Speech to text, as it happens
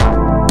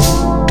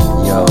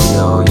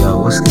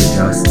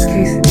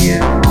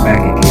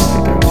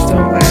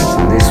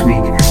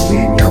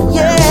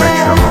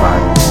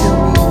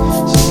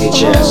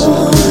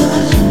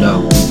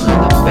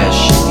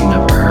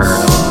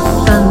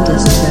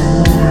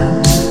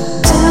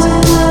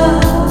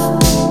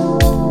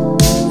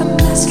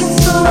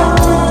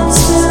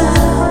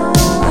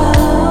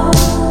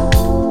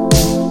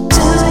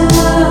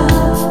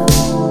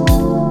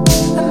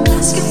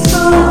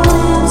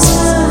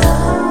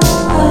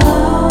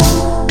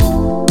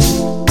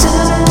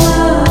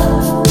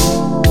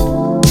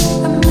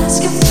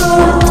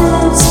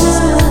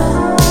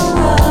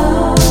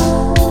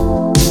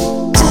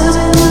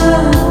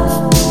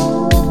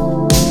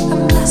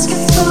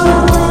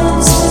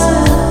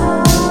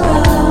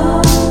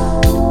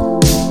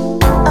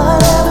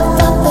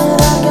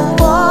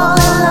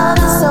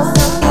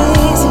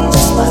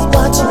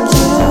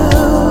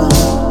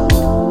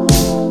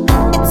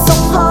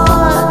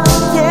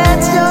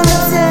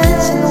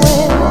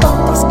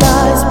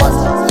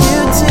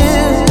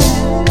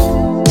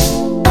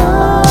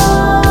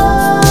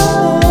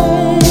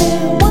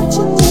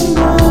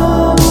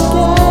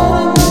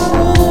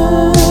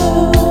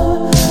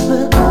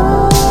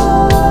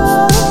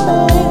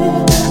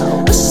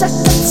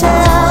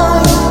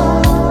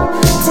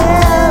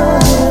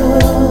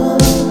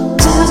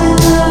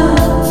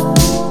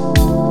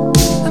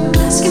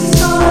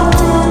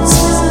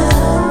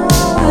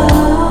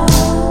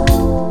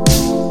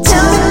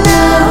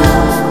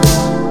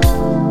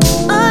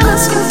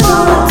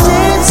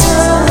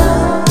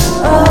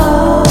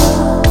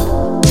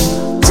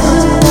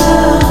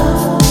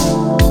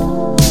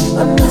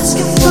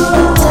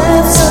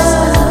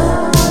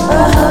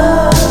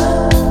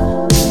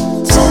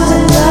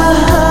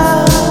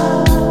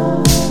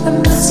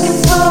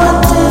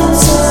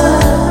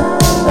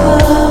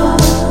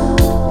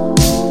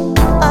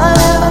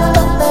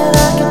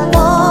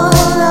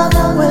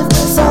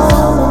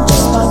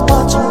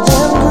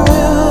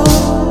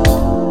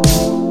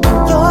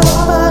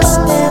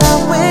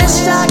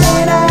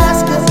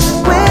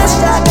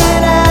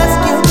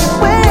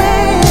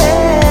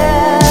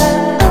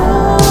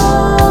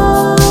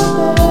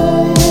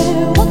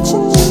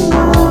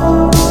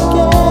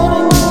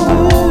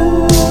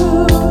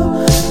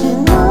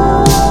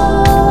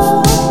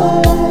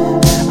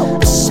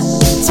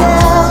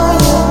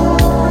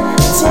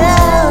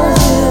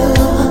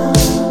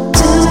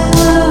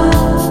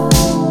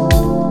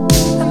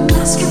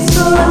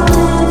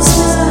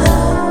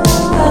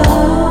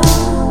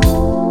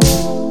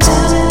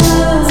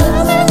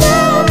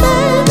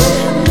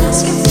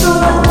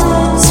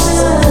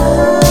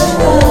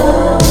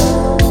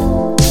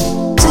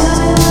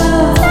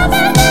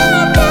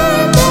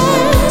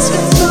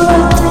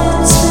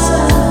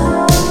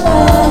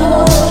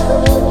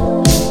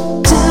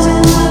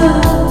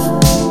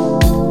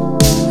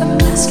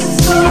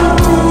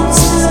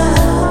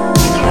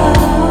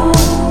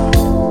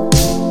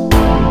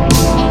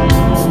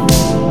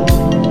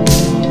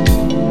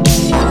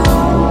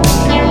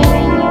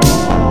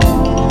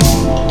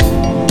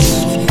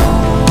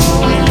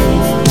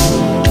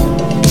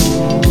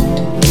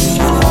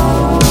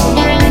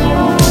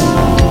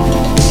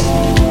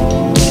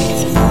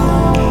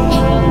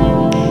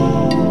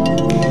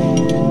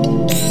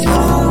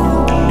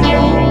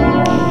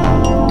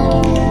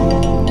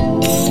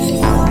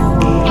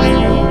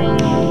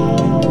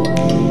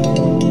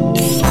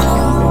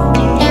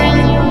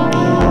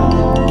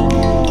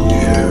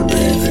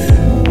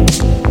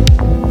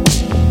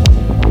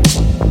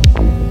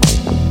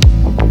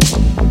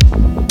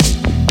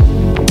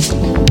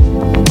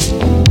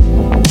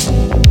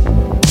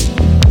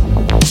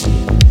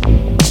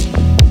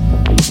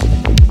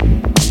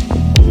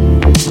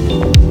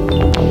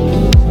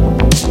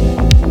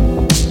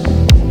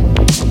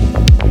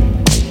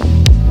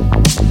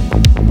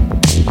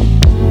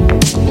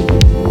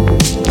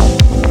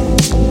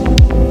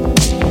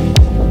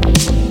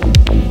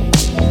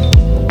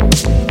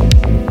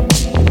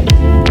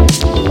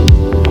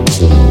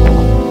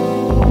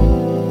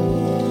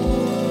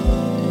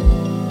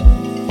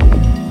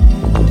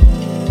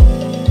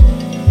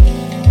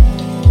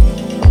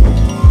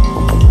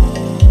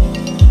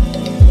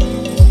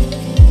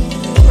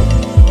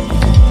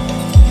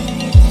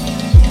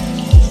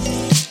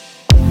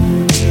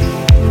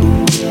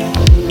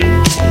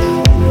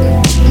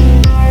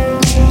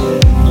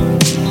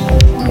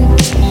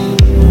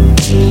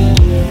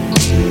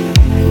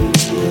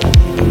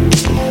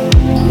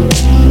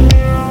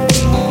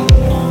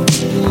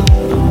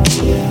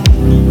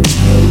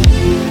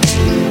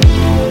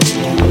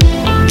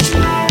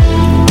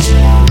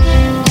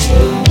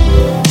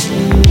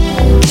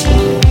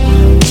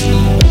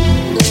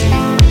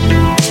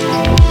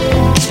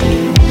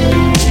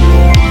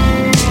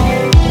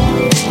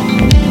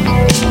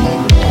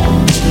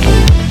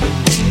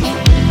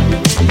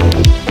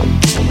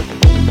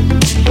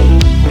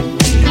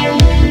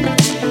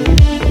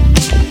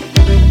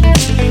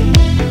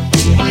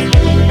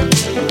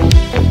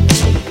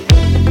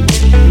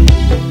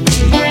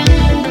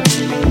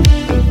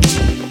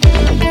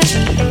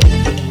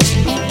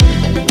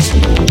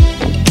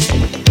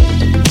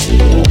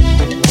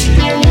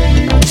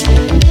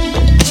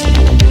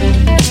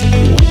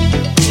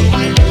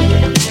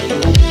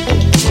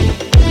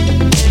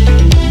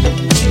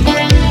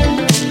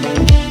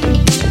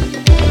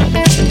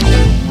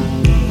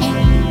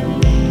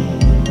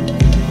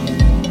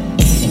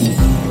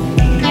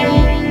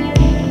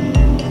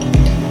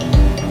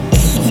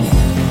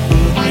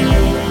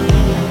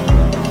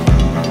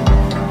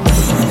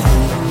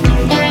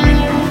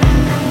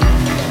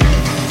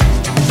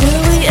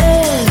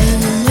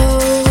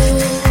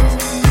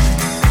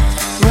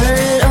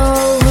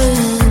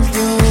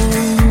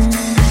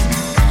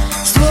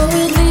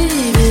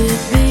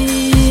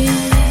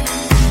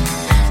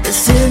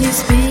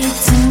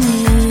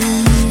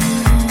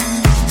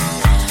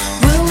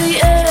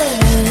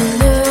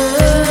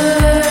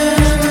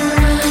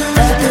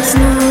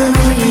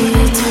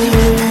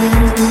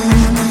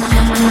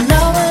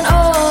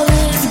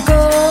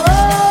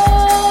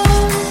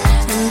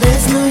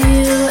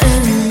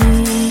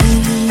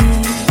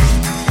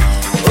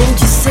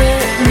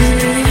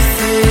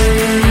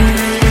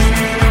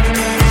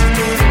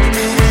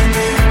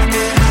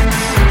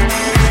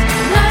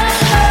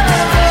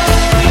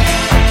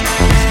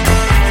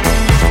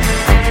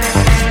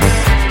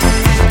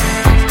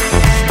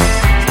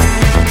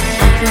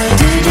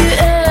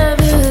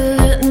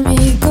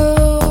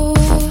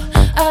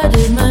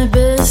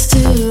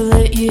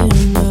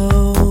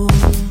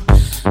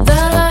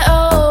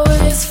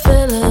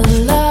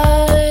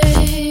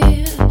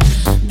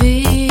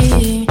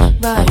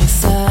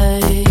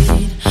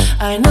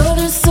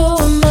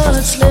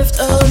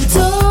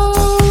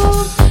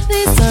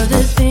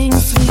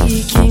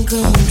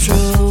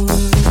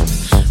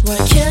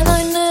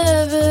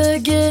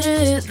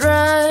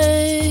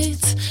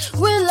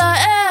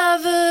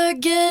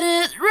get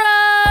it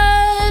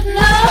right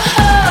now.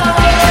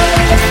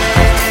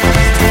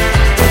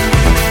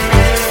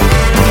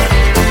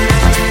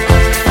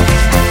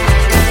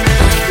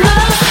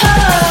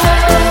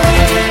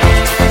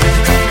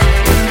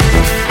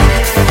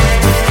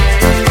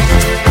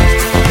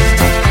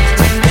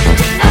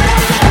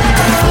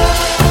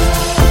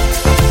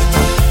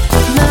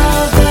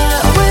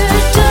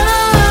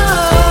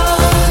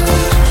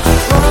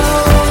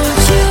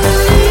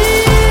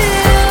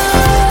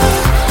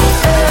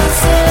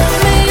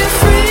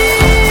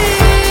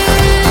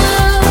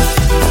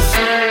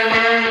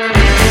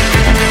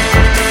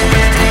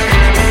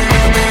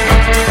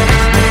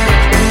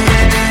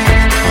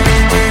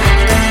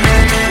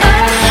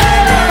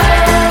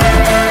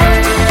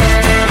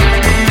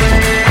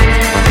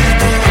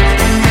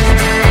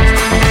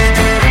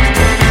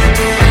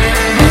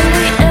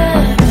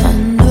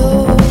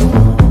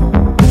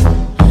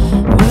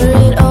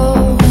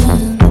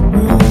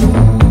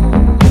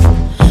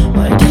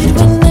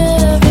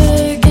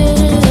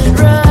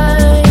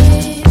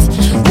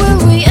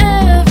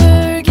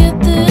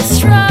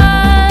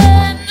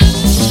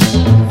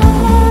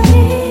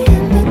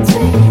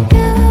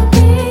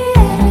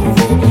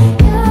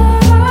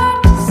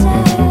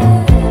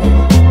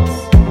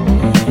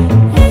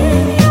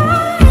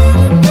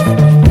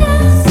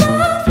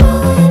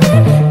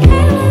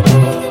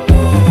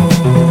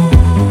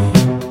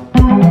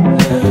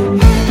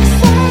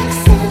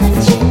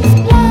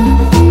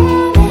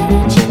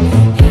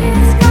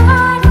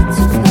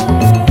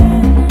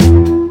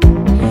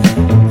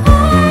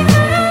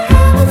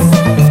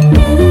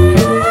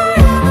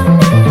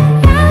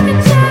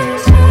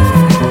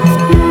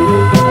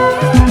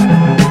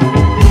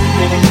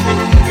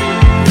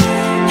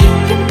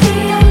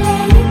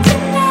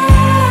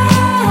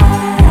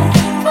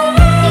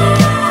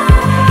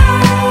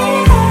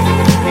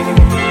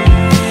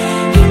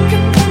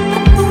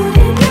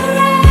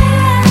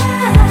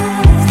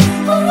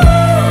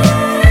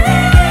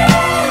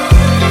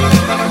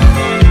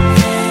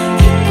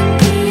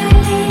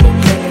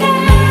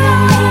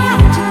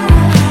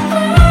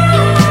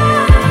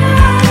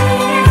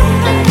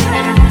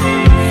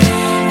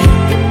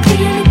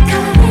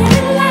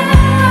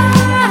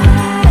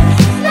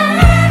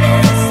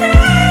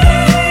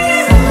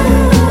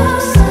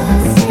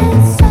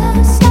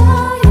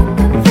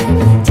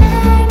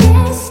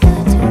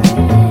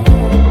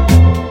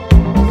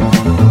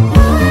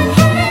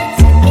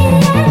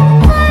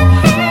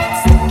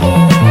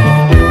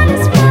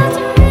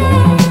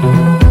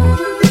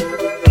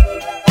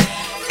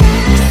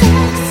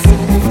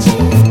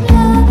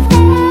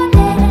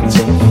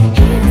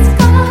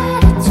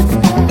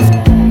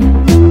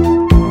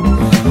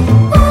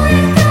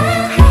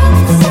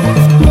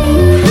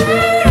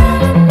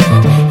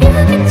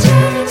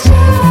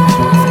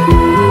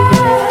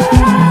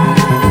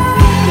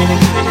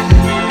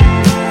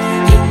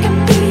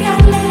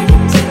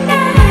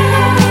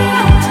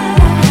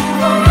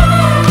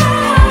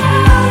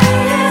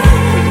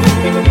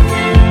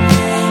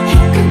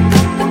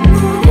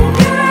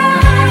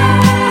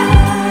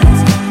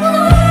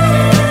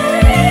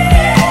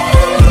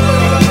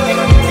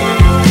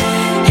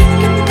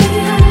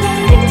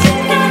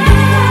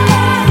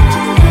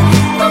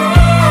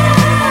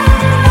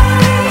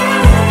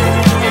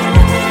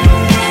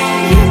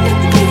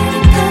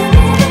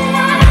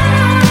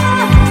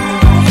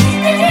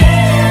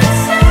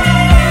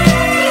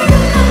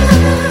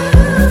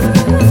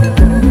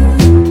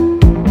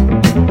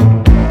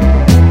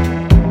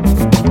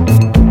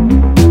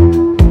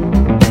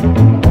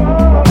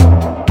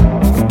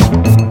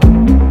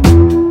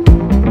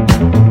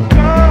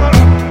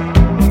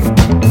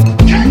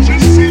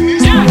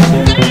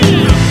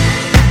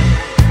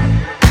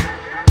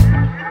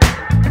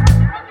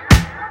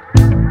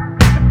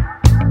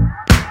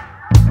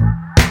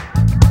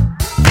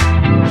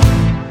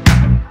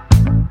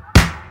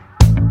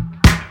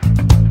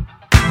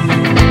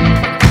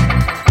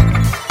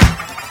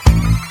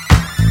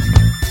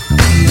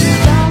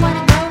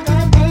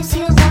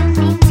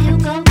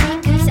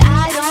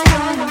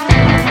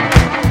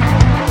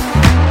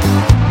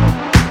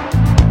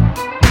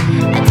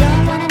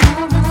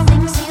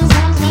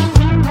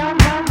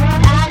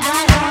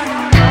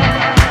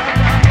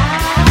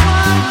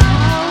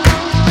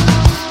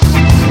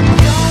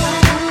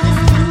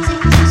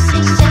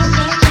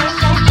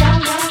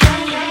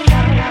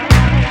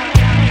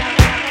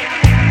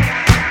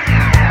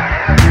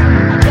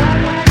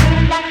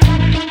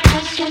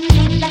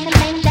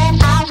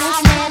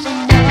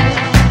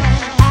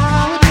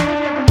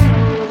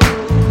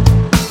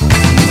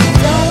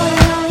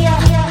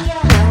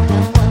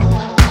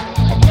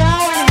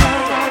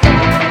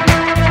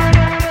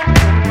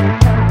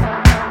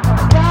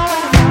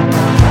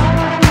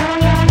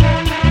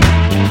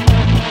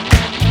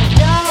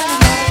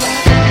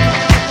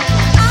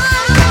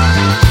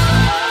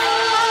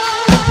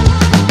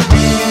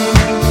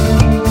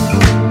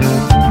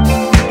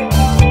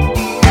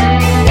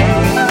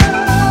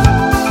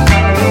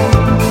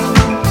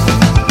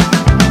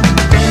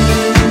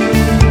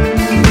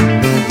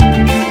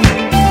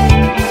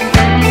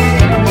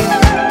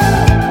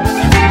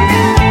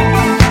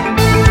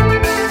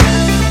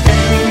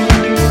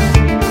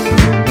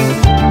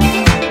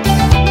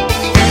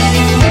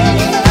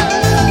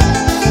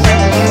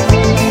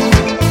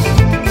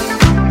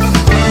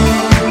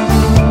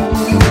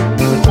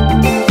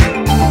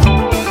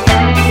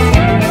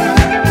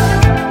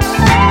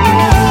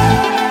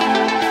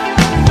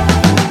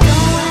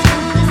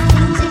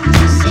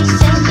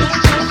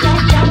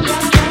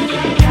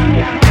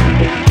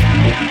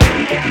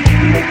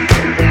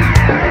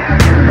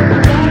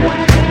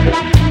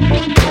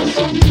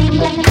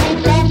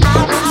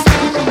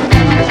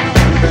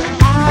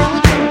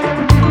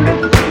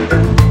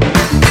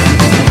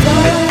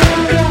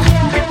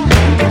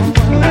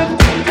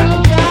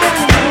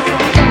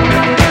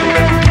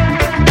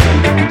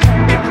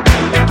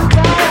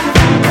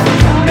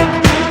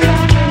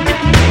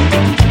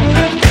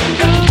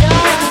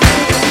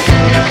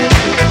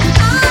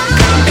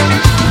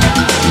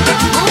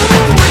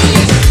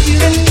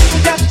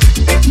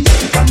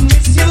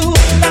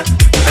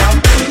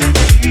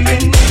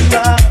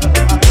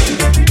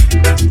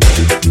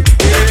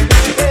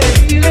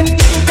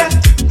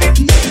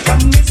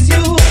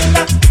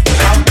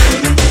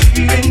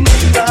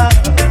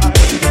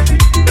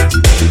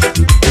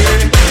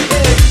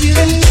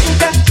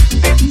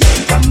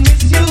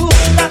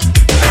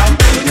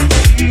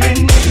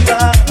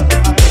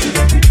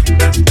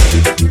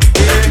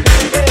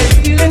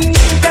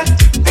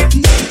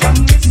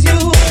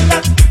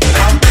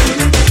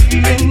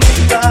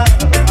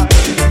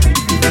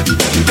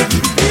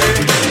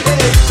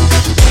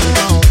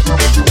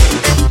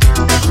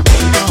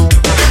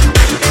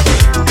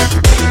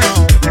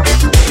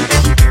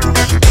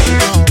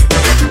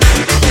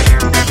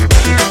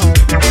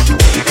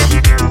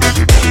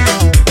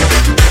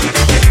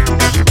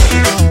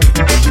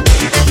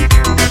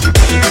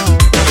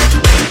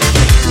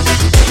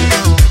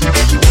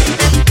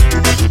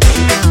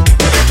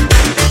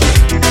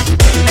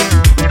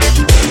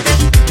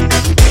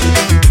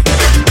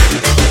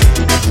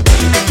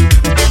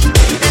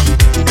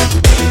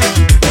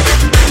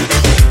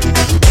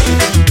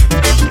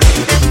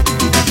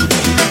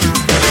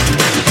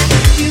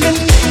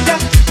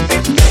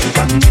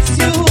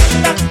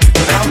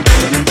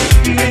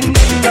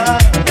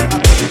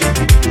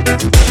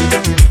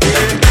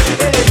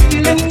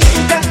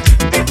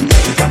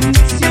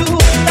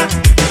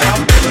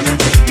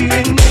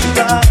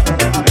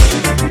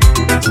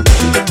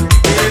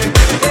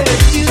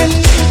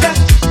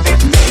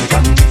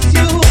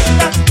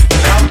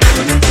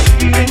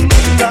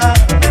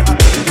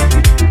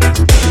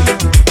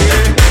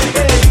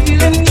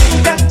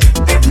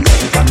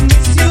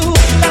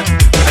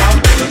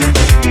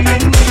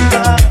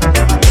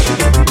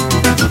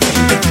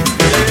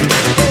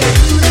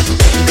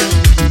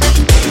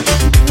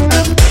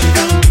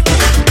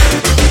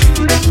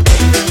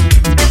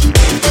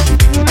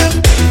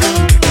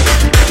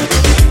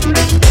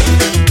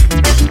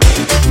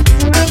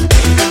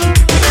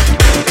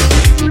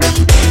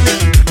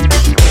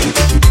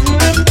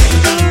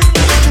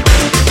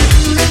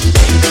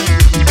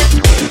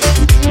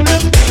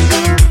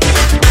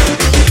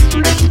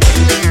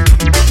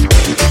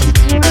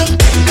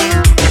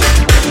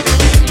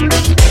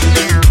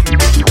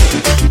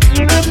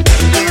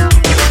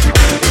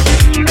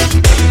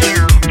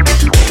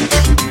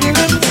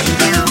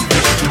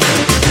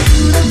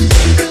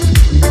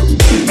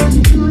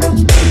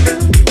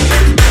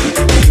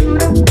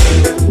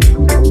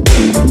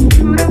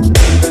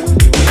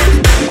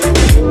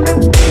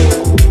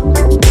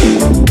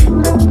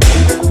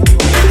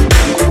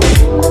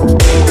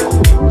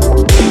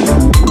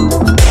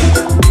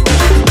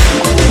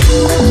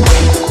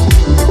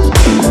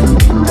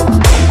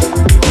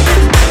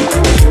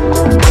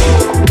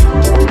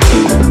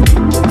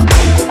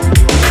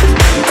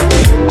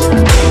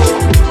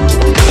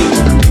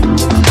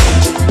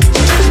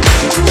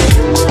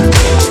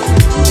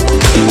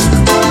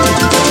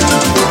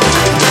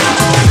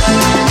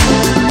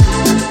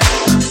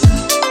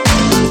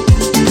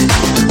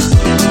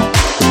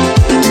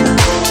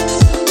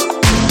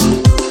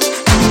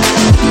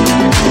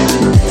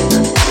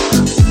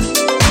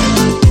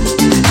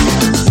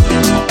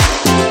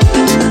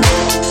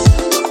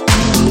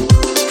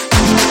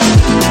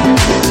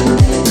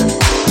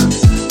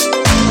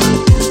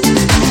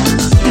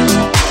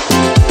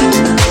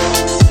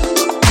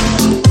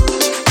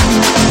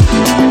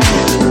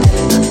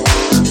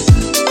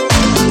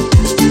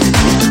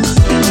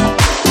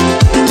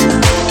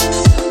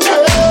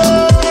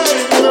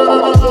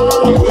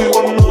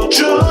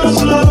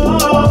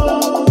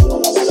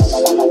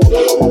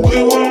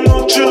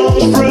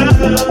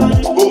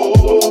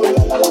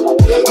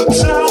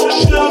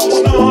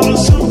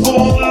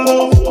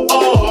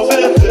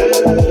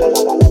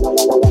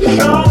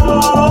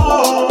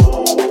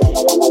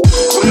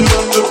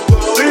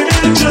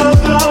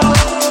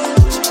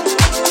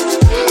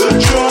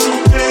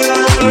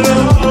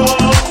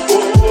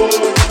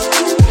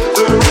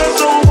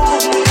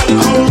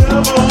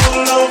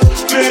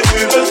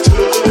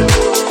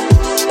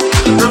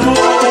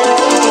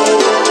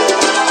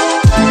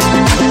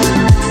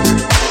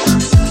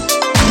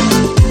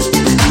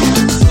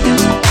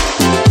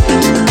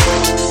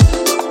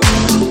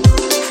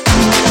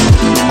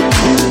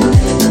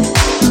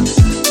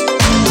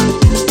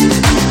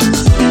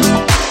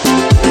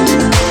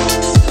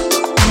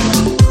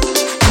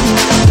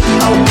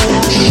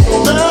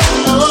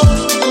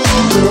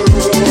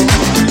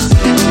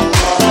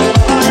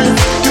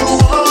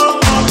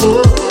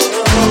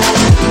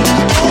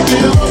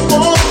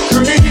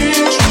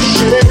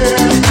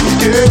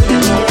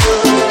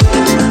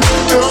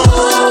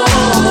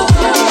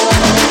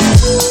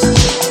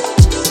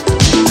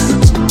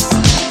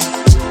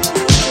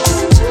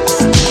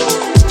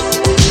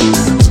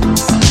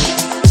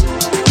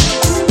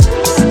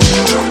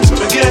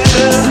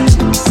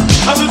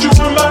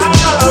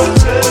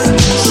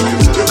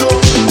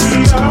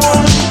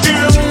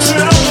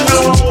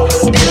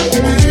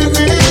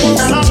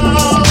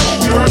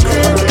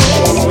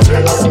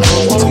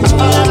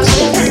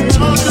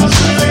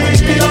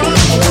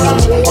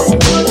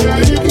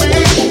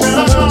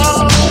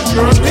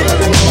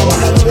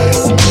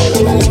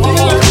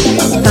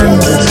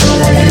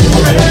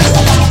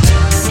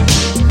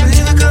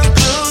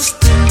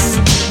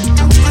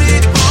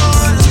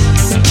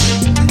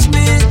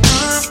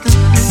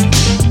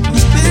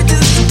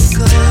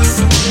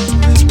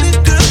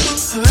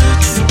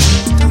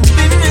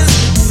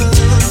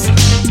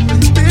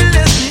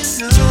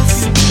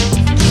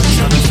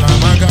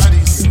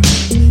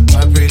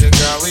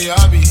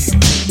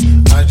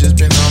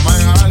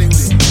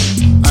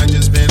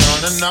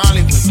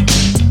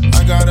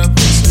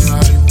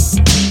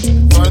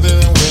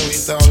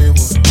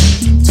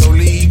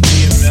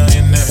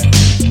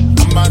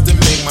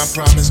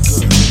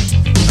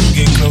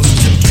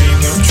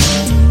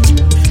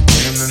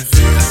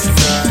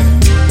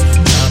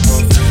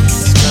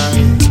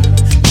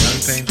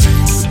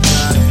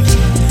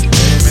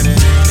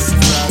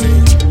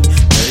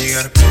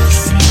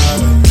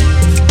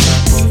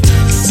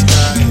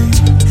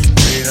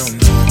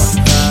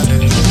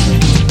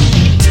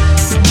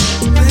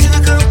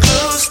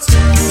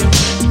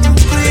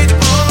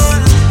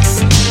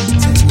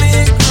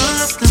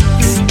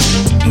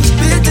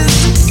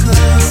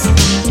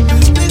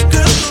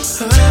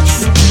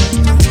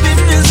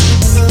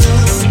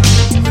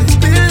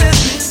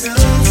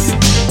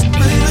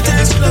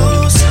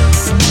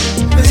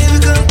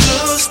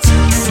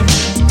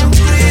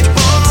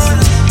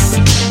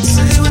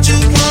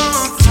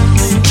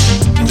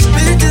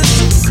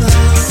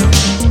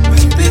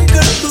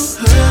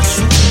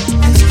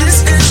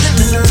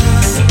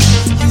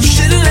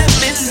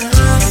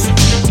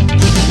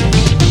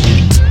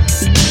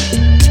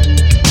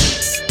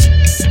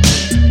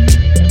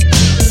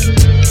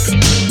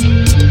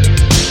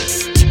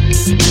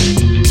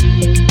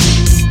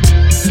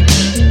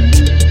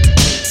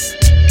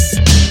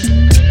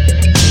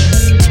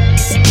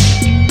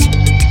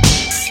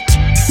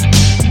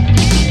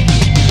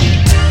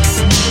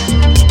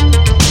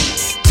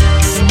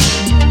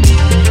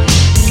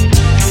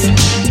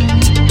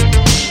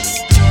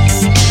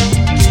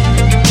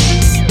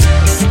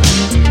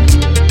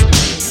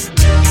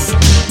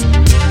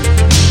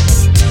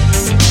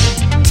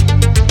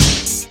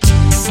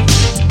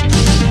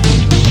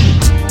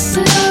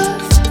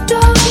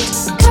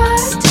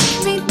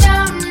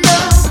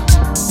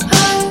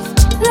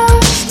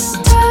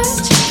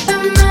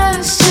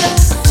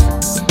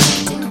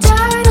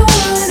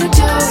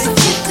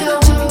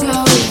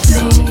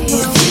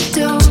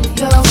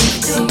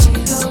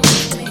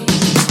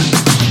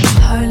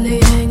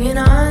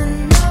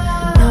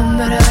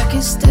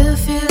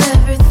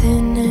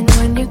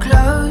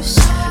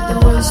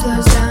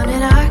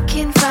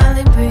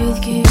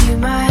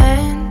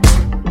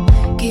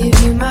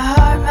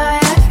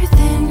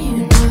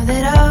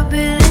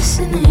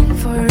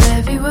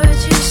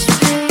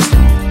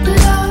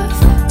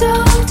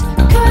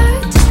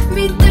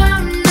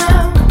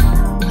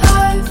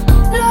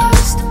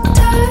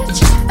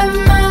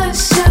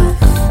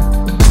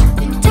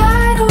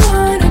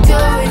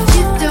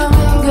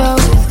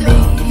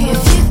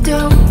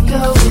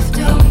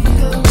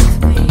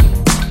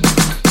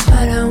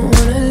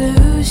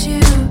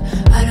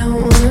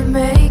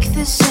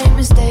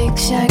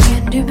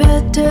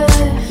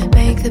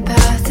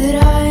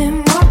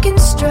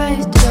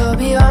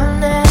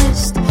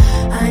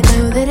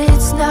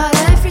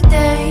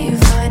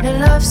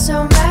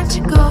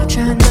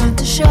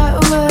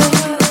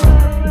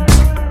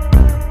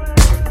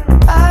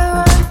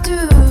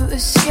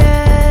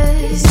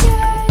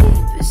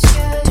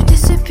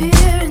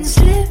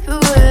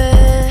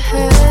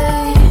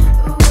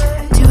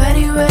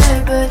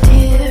 But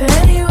here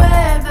anyway.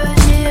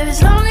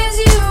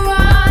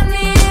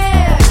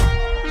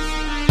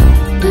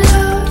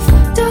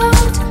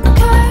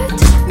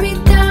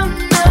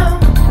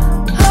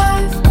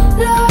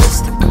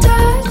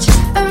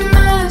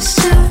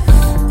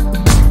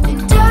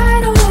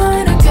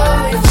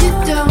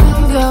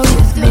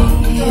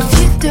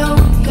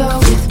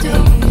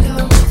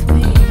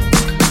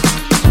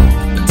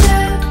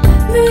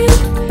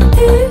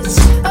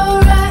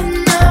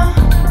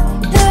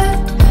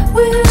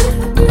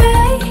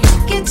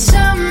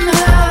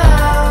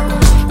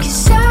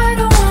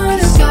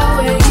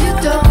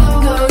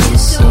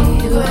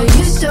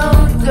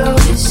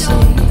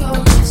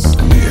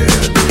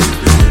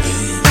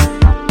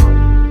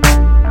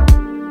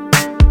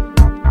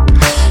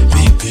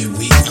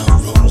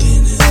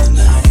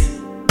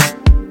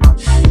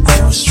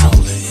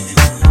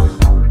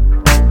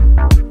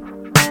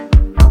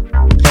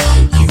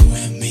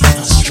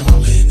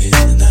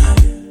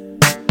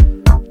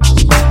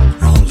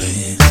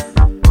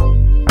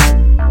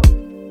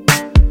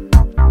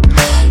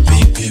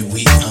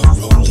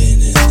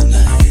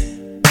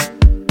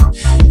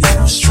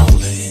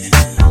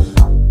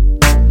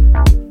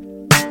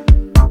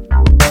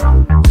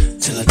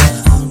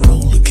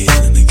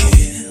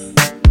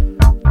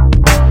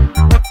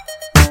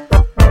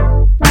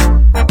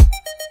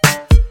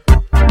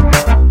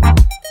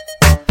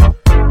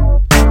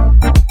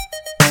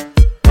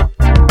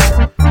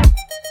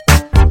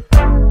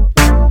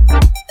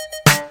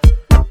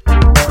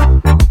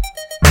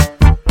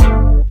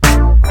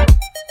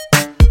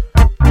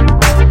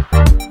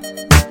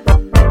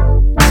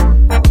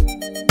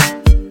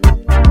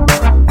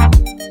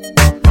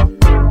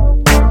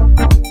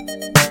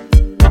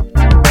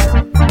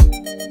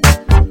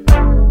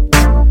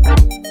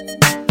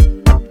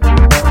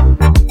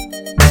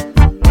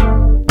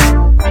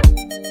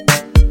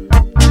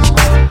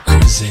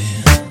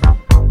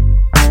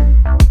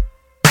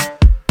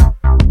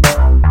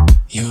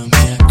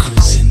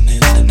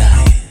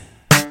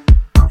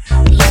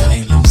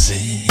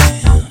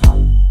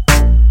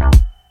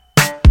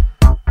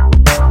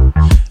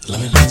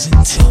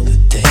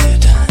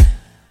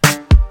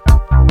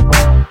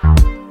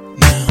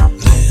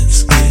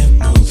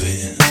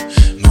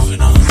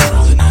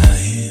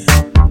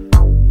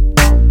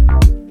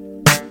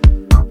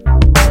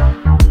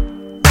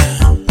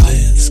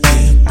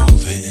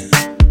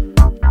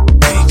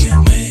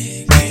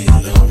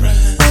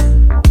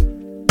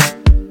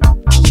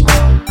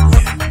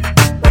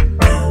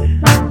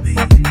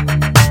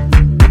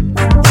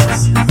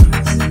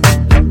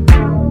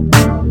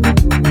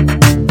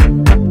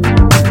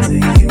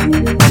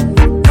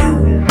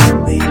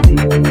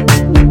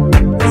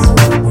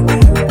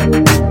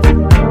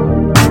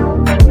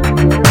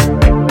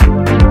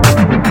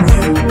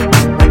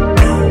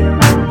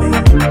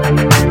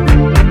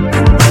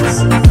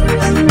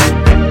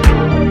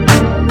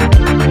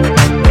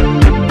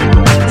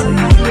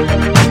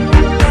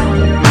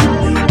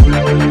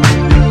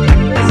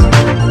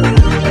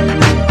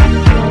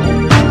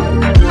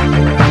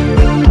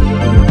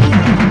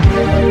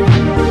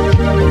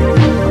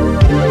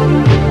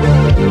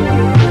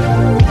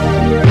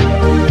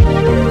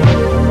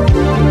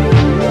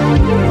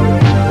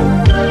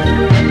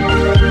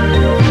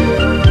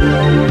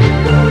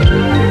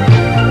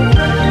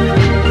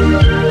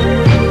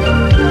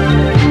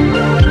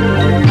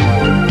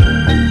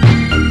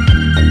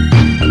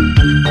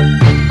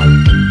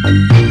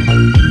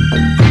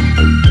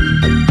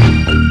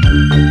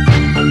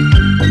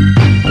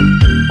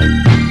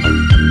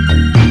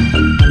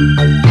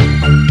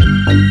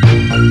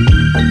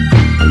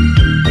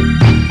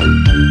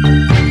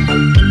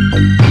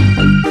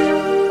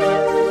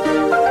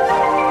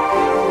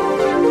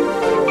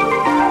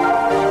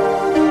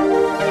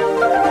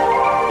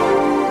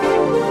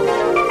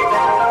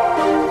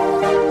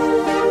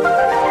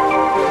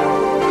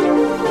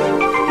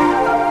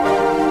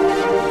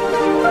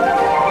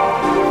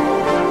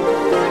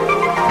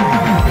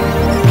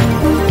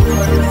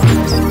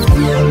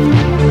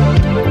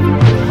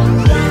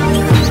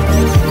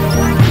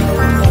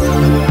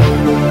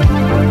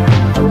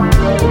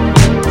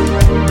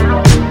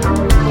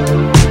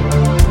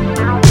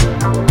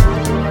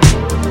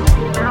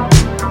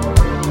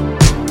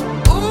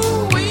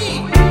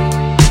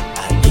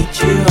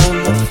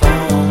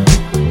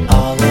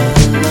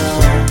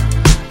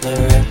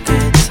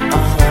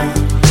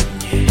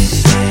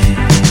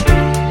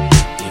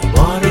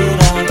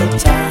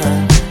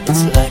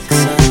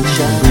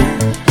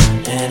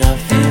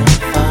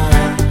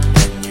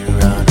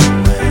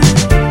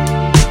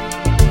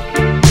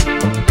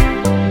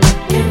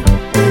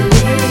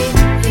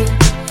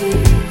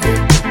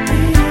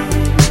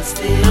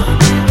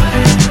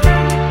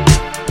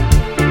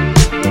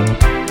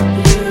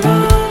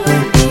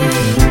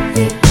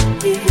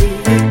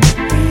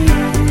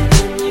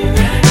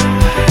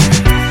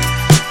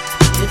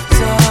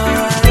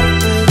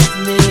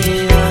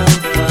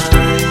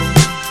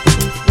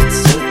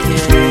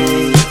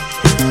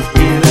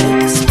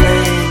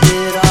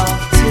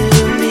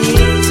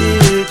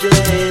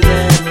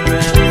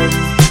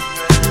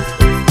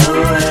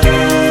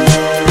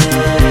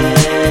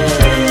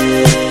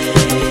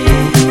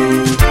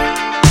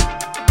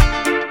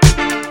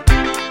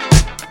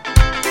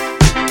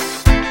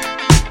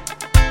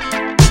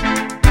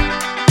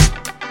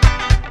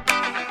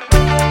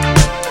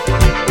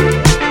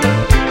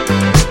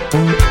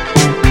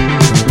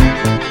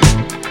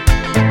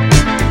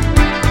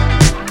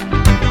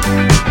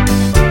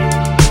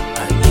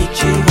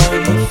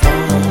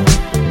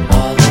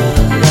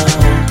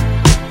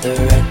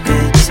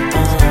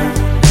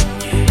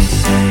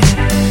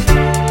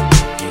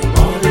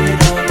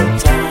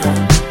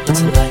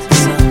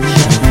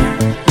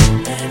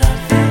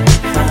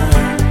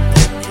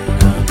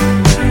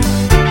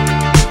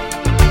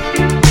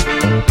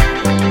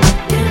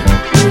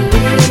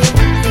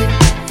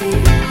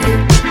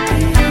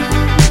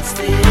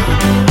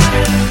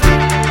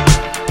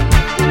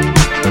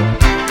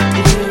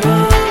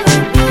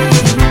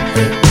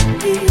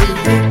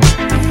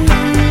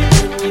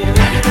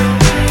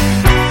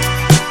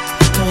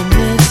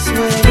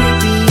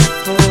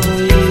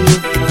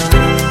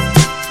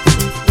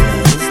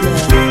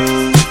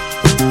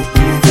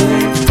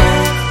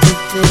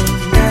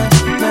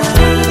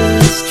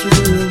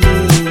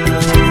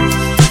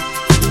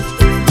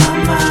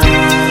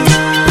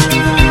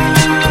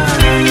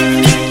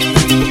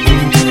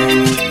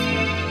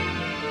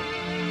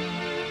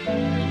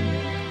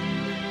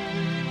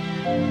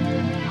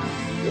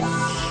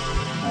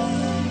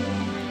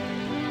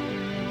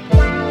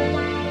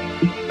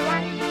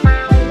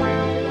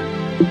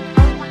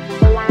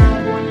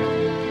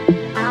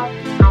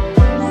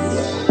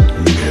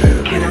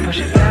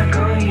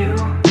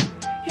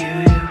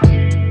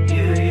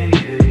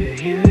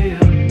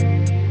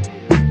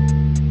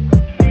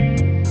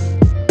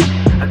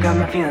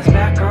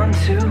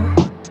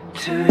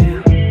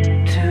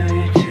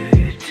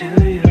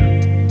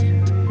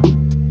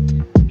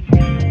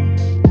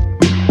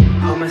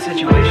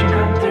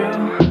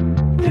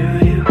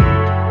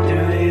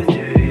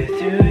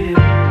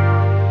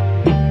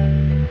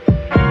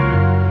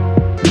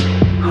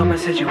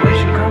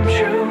 situation come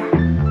true.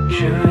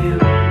 True you,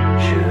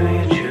 true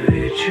you, true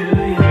you,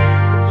 true you.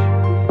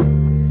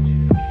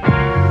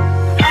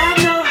 I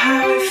know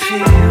how it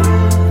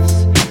feels,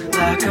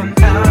 like I'm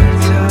out of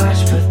touch,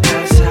 but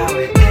that's how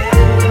it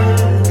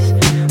is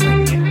when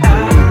you're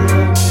out of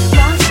love.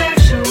 My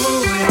sexual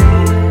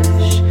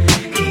wish,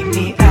 keep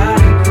me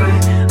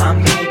adequate, I'm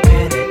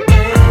keeping it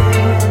in.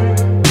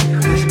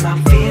 Cause my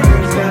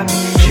feelings got me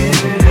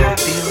driven,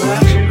 happy,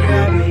 luxury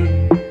grab me.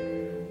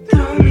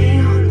 Throw me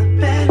on the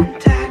bed and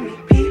tag me,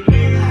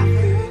 people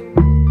laughing.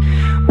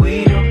 We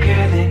don't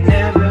care, they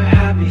never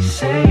happy.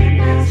 Say it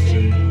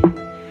nasty,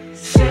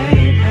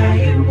 say it how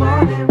you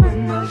want it.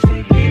 When those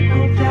fake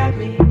people tag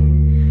me,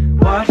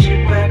 watch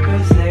it back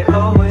cause they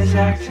always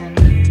acting.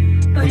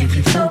 But if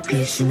you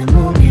focus in the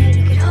moment,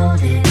 you could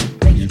hold it.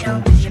 But you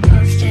don't cause you're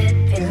posted.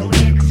 Feeling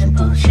weird cause of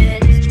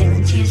bullshit.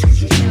 Feeling tears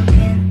cause you're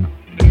joking.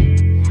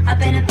 I've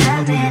been a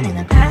bad man in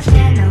the past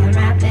and now I'm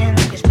rapping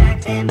like it's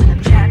back then. But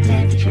I'm trapped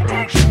in future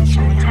actions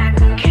trying to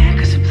hack up. Can't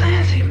cause the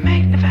plans that you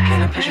make never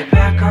happen. Can I push it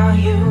back on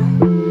you?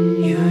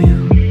 You, you,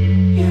 you,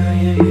 you,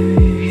 you,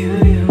 you,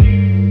 you.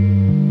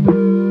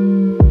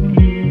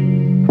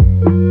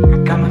 I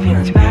got my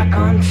feelings back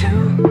on to you,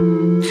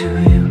 to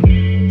you,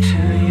 to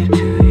you,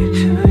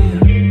 to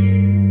you.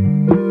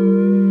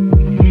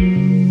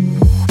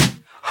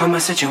 Hope my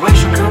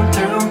situation come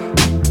through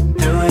you,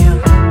 through you,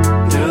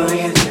 through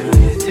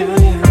you, through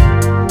you.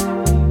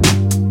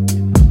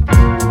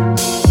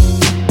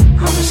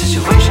 Hope my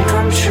situation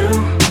come true,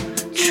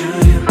 true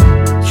you,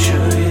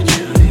 true you,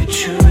 true you,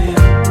 true you.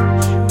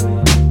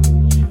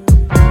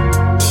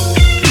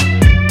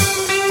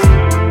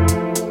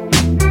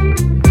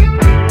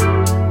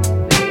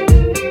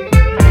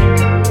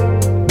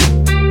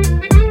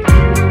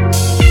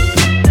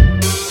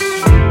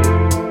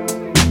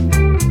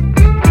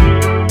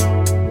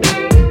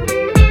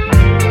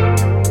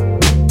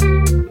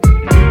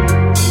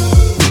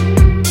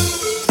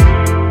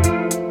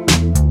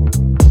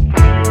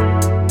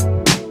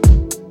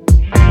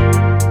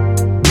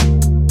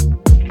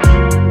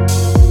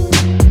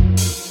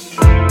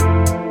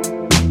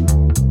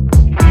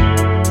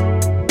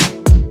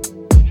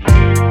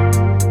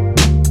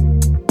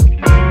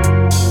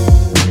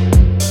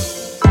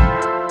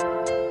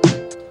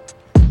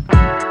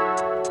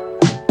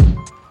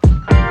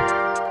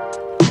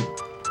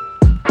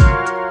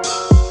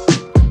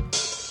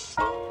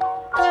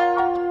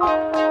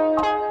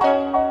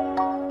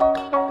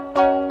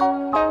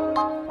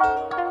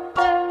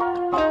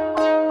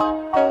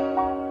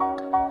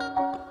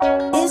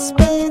 It's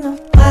been a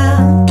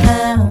while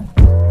now.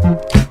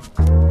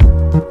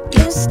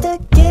 Used to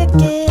kick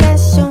it at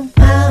your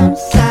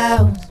mom's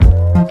house.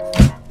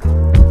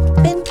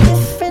 Been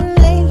different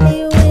lately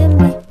when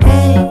we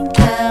hang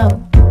out.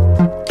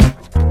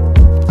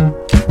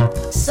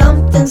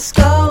 Something's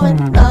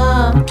going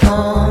on.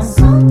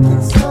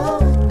 Something's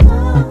going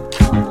on.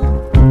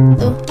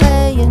 The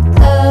way you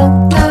look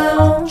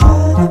now.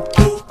 Try to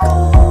be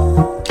cool.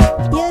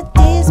 You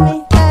tease me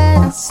that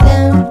I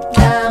slim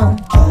down.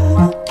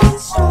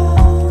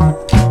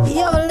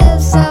 Your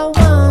lips, I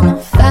wanna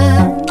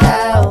find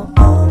out.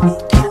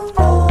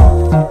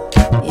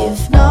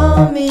 You've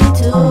known me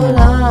too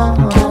long.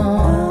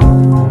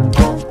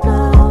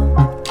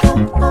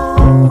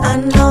 I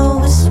know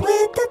it's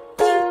weird to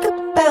think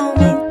about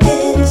me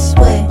this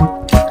way.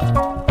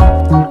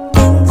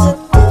 Things are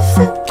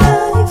different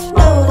now, you've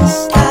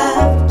noticed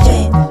I've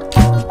changed.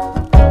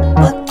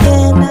 What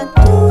can I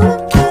do to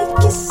make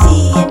you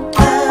see it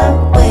my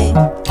way?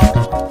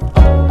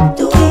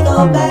 Do we go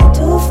back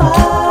too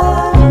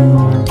far?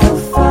 Too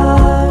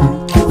far,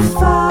 too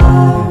far.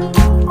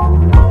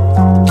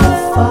 Too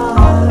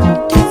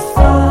far, too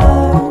far,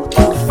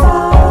 too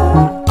far.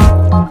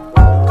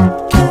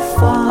 Too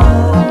far,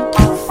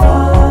 too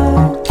far,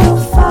 too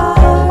far.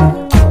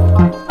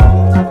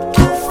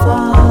 Too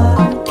far,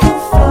 too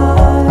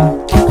far,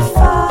 too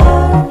far.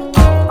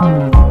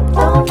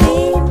 Don't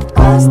mean to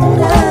cross the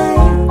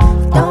line.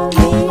 Don't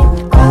mean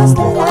to cross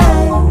the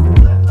line.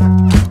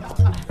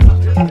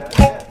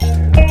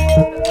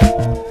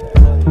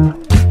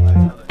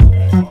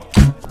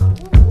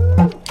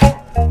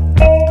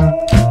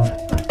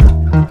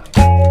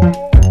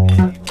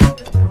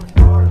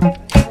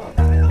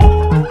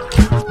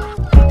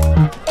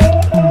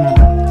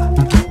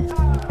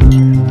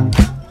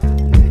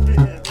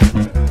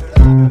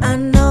 I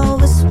know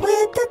it's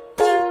weird to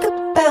think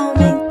about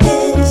me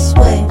this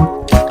way.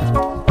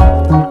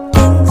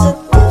 Things are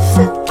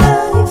different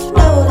now, you've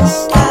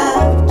noticed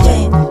I've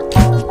changed.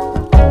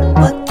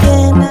 What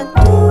can I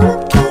do to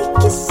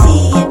make you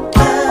see it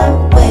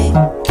my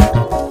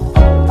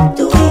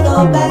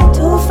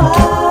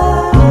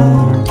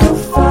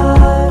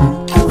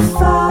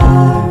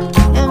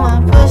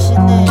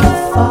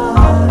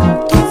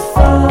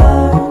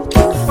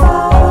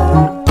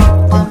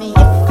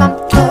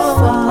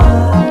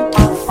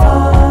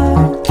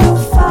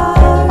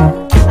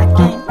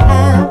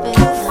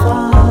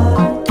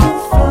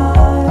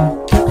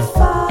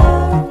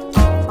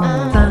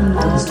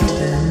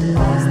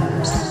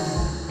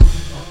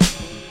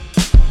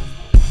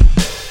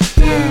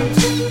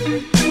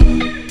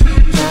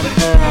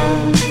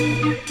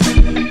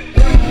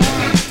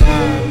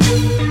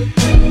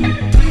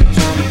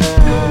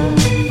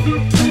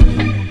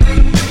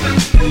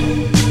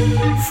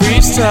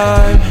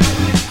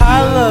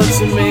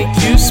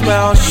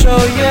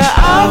show your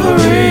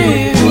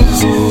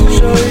avarice,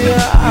 show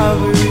your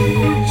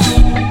avarice.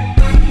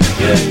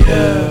 Yeah,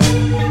 yeah.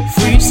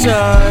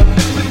 Freestyle,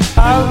 I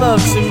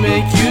love to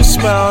make you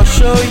smile.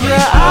 Show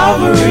your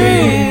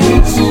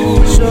avarice,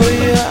 show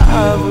your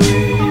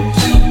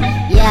avarice.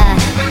 Yeah,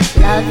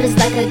 love is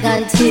like a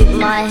gun to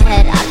my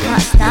head. I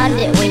can't stand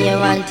it when you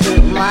run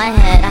to my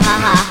head. Ha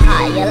ha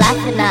ha, you're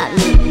laughing at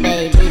me,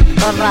 baby.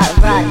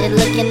 Right, you're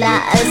looking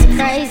at us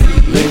crazy.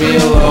 Leave me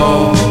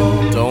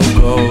alone, don't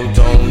go,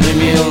 don't leave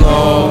me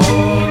alone.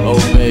 Oh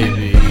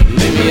baby,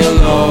 leave me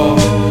alone.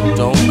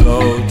 Don't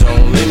go,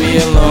 don't leave me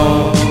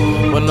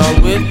alone. When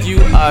I'm with you,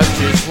 I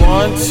just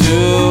want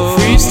to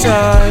freeze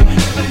time.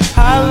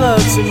 I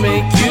love to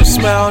make you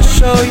smile.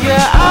 Show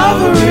your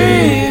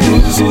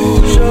avarice,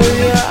 show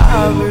your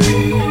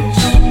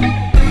avarice.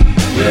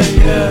 Yeah,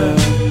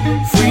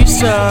 yeah. Freeze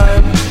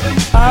time.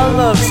 I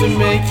love to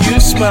make you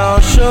smile.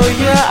 Show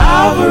your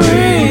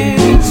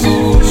avarice,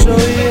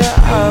 show your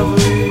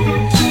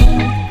avarice.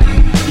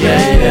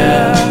 Yeah,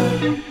 yeah.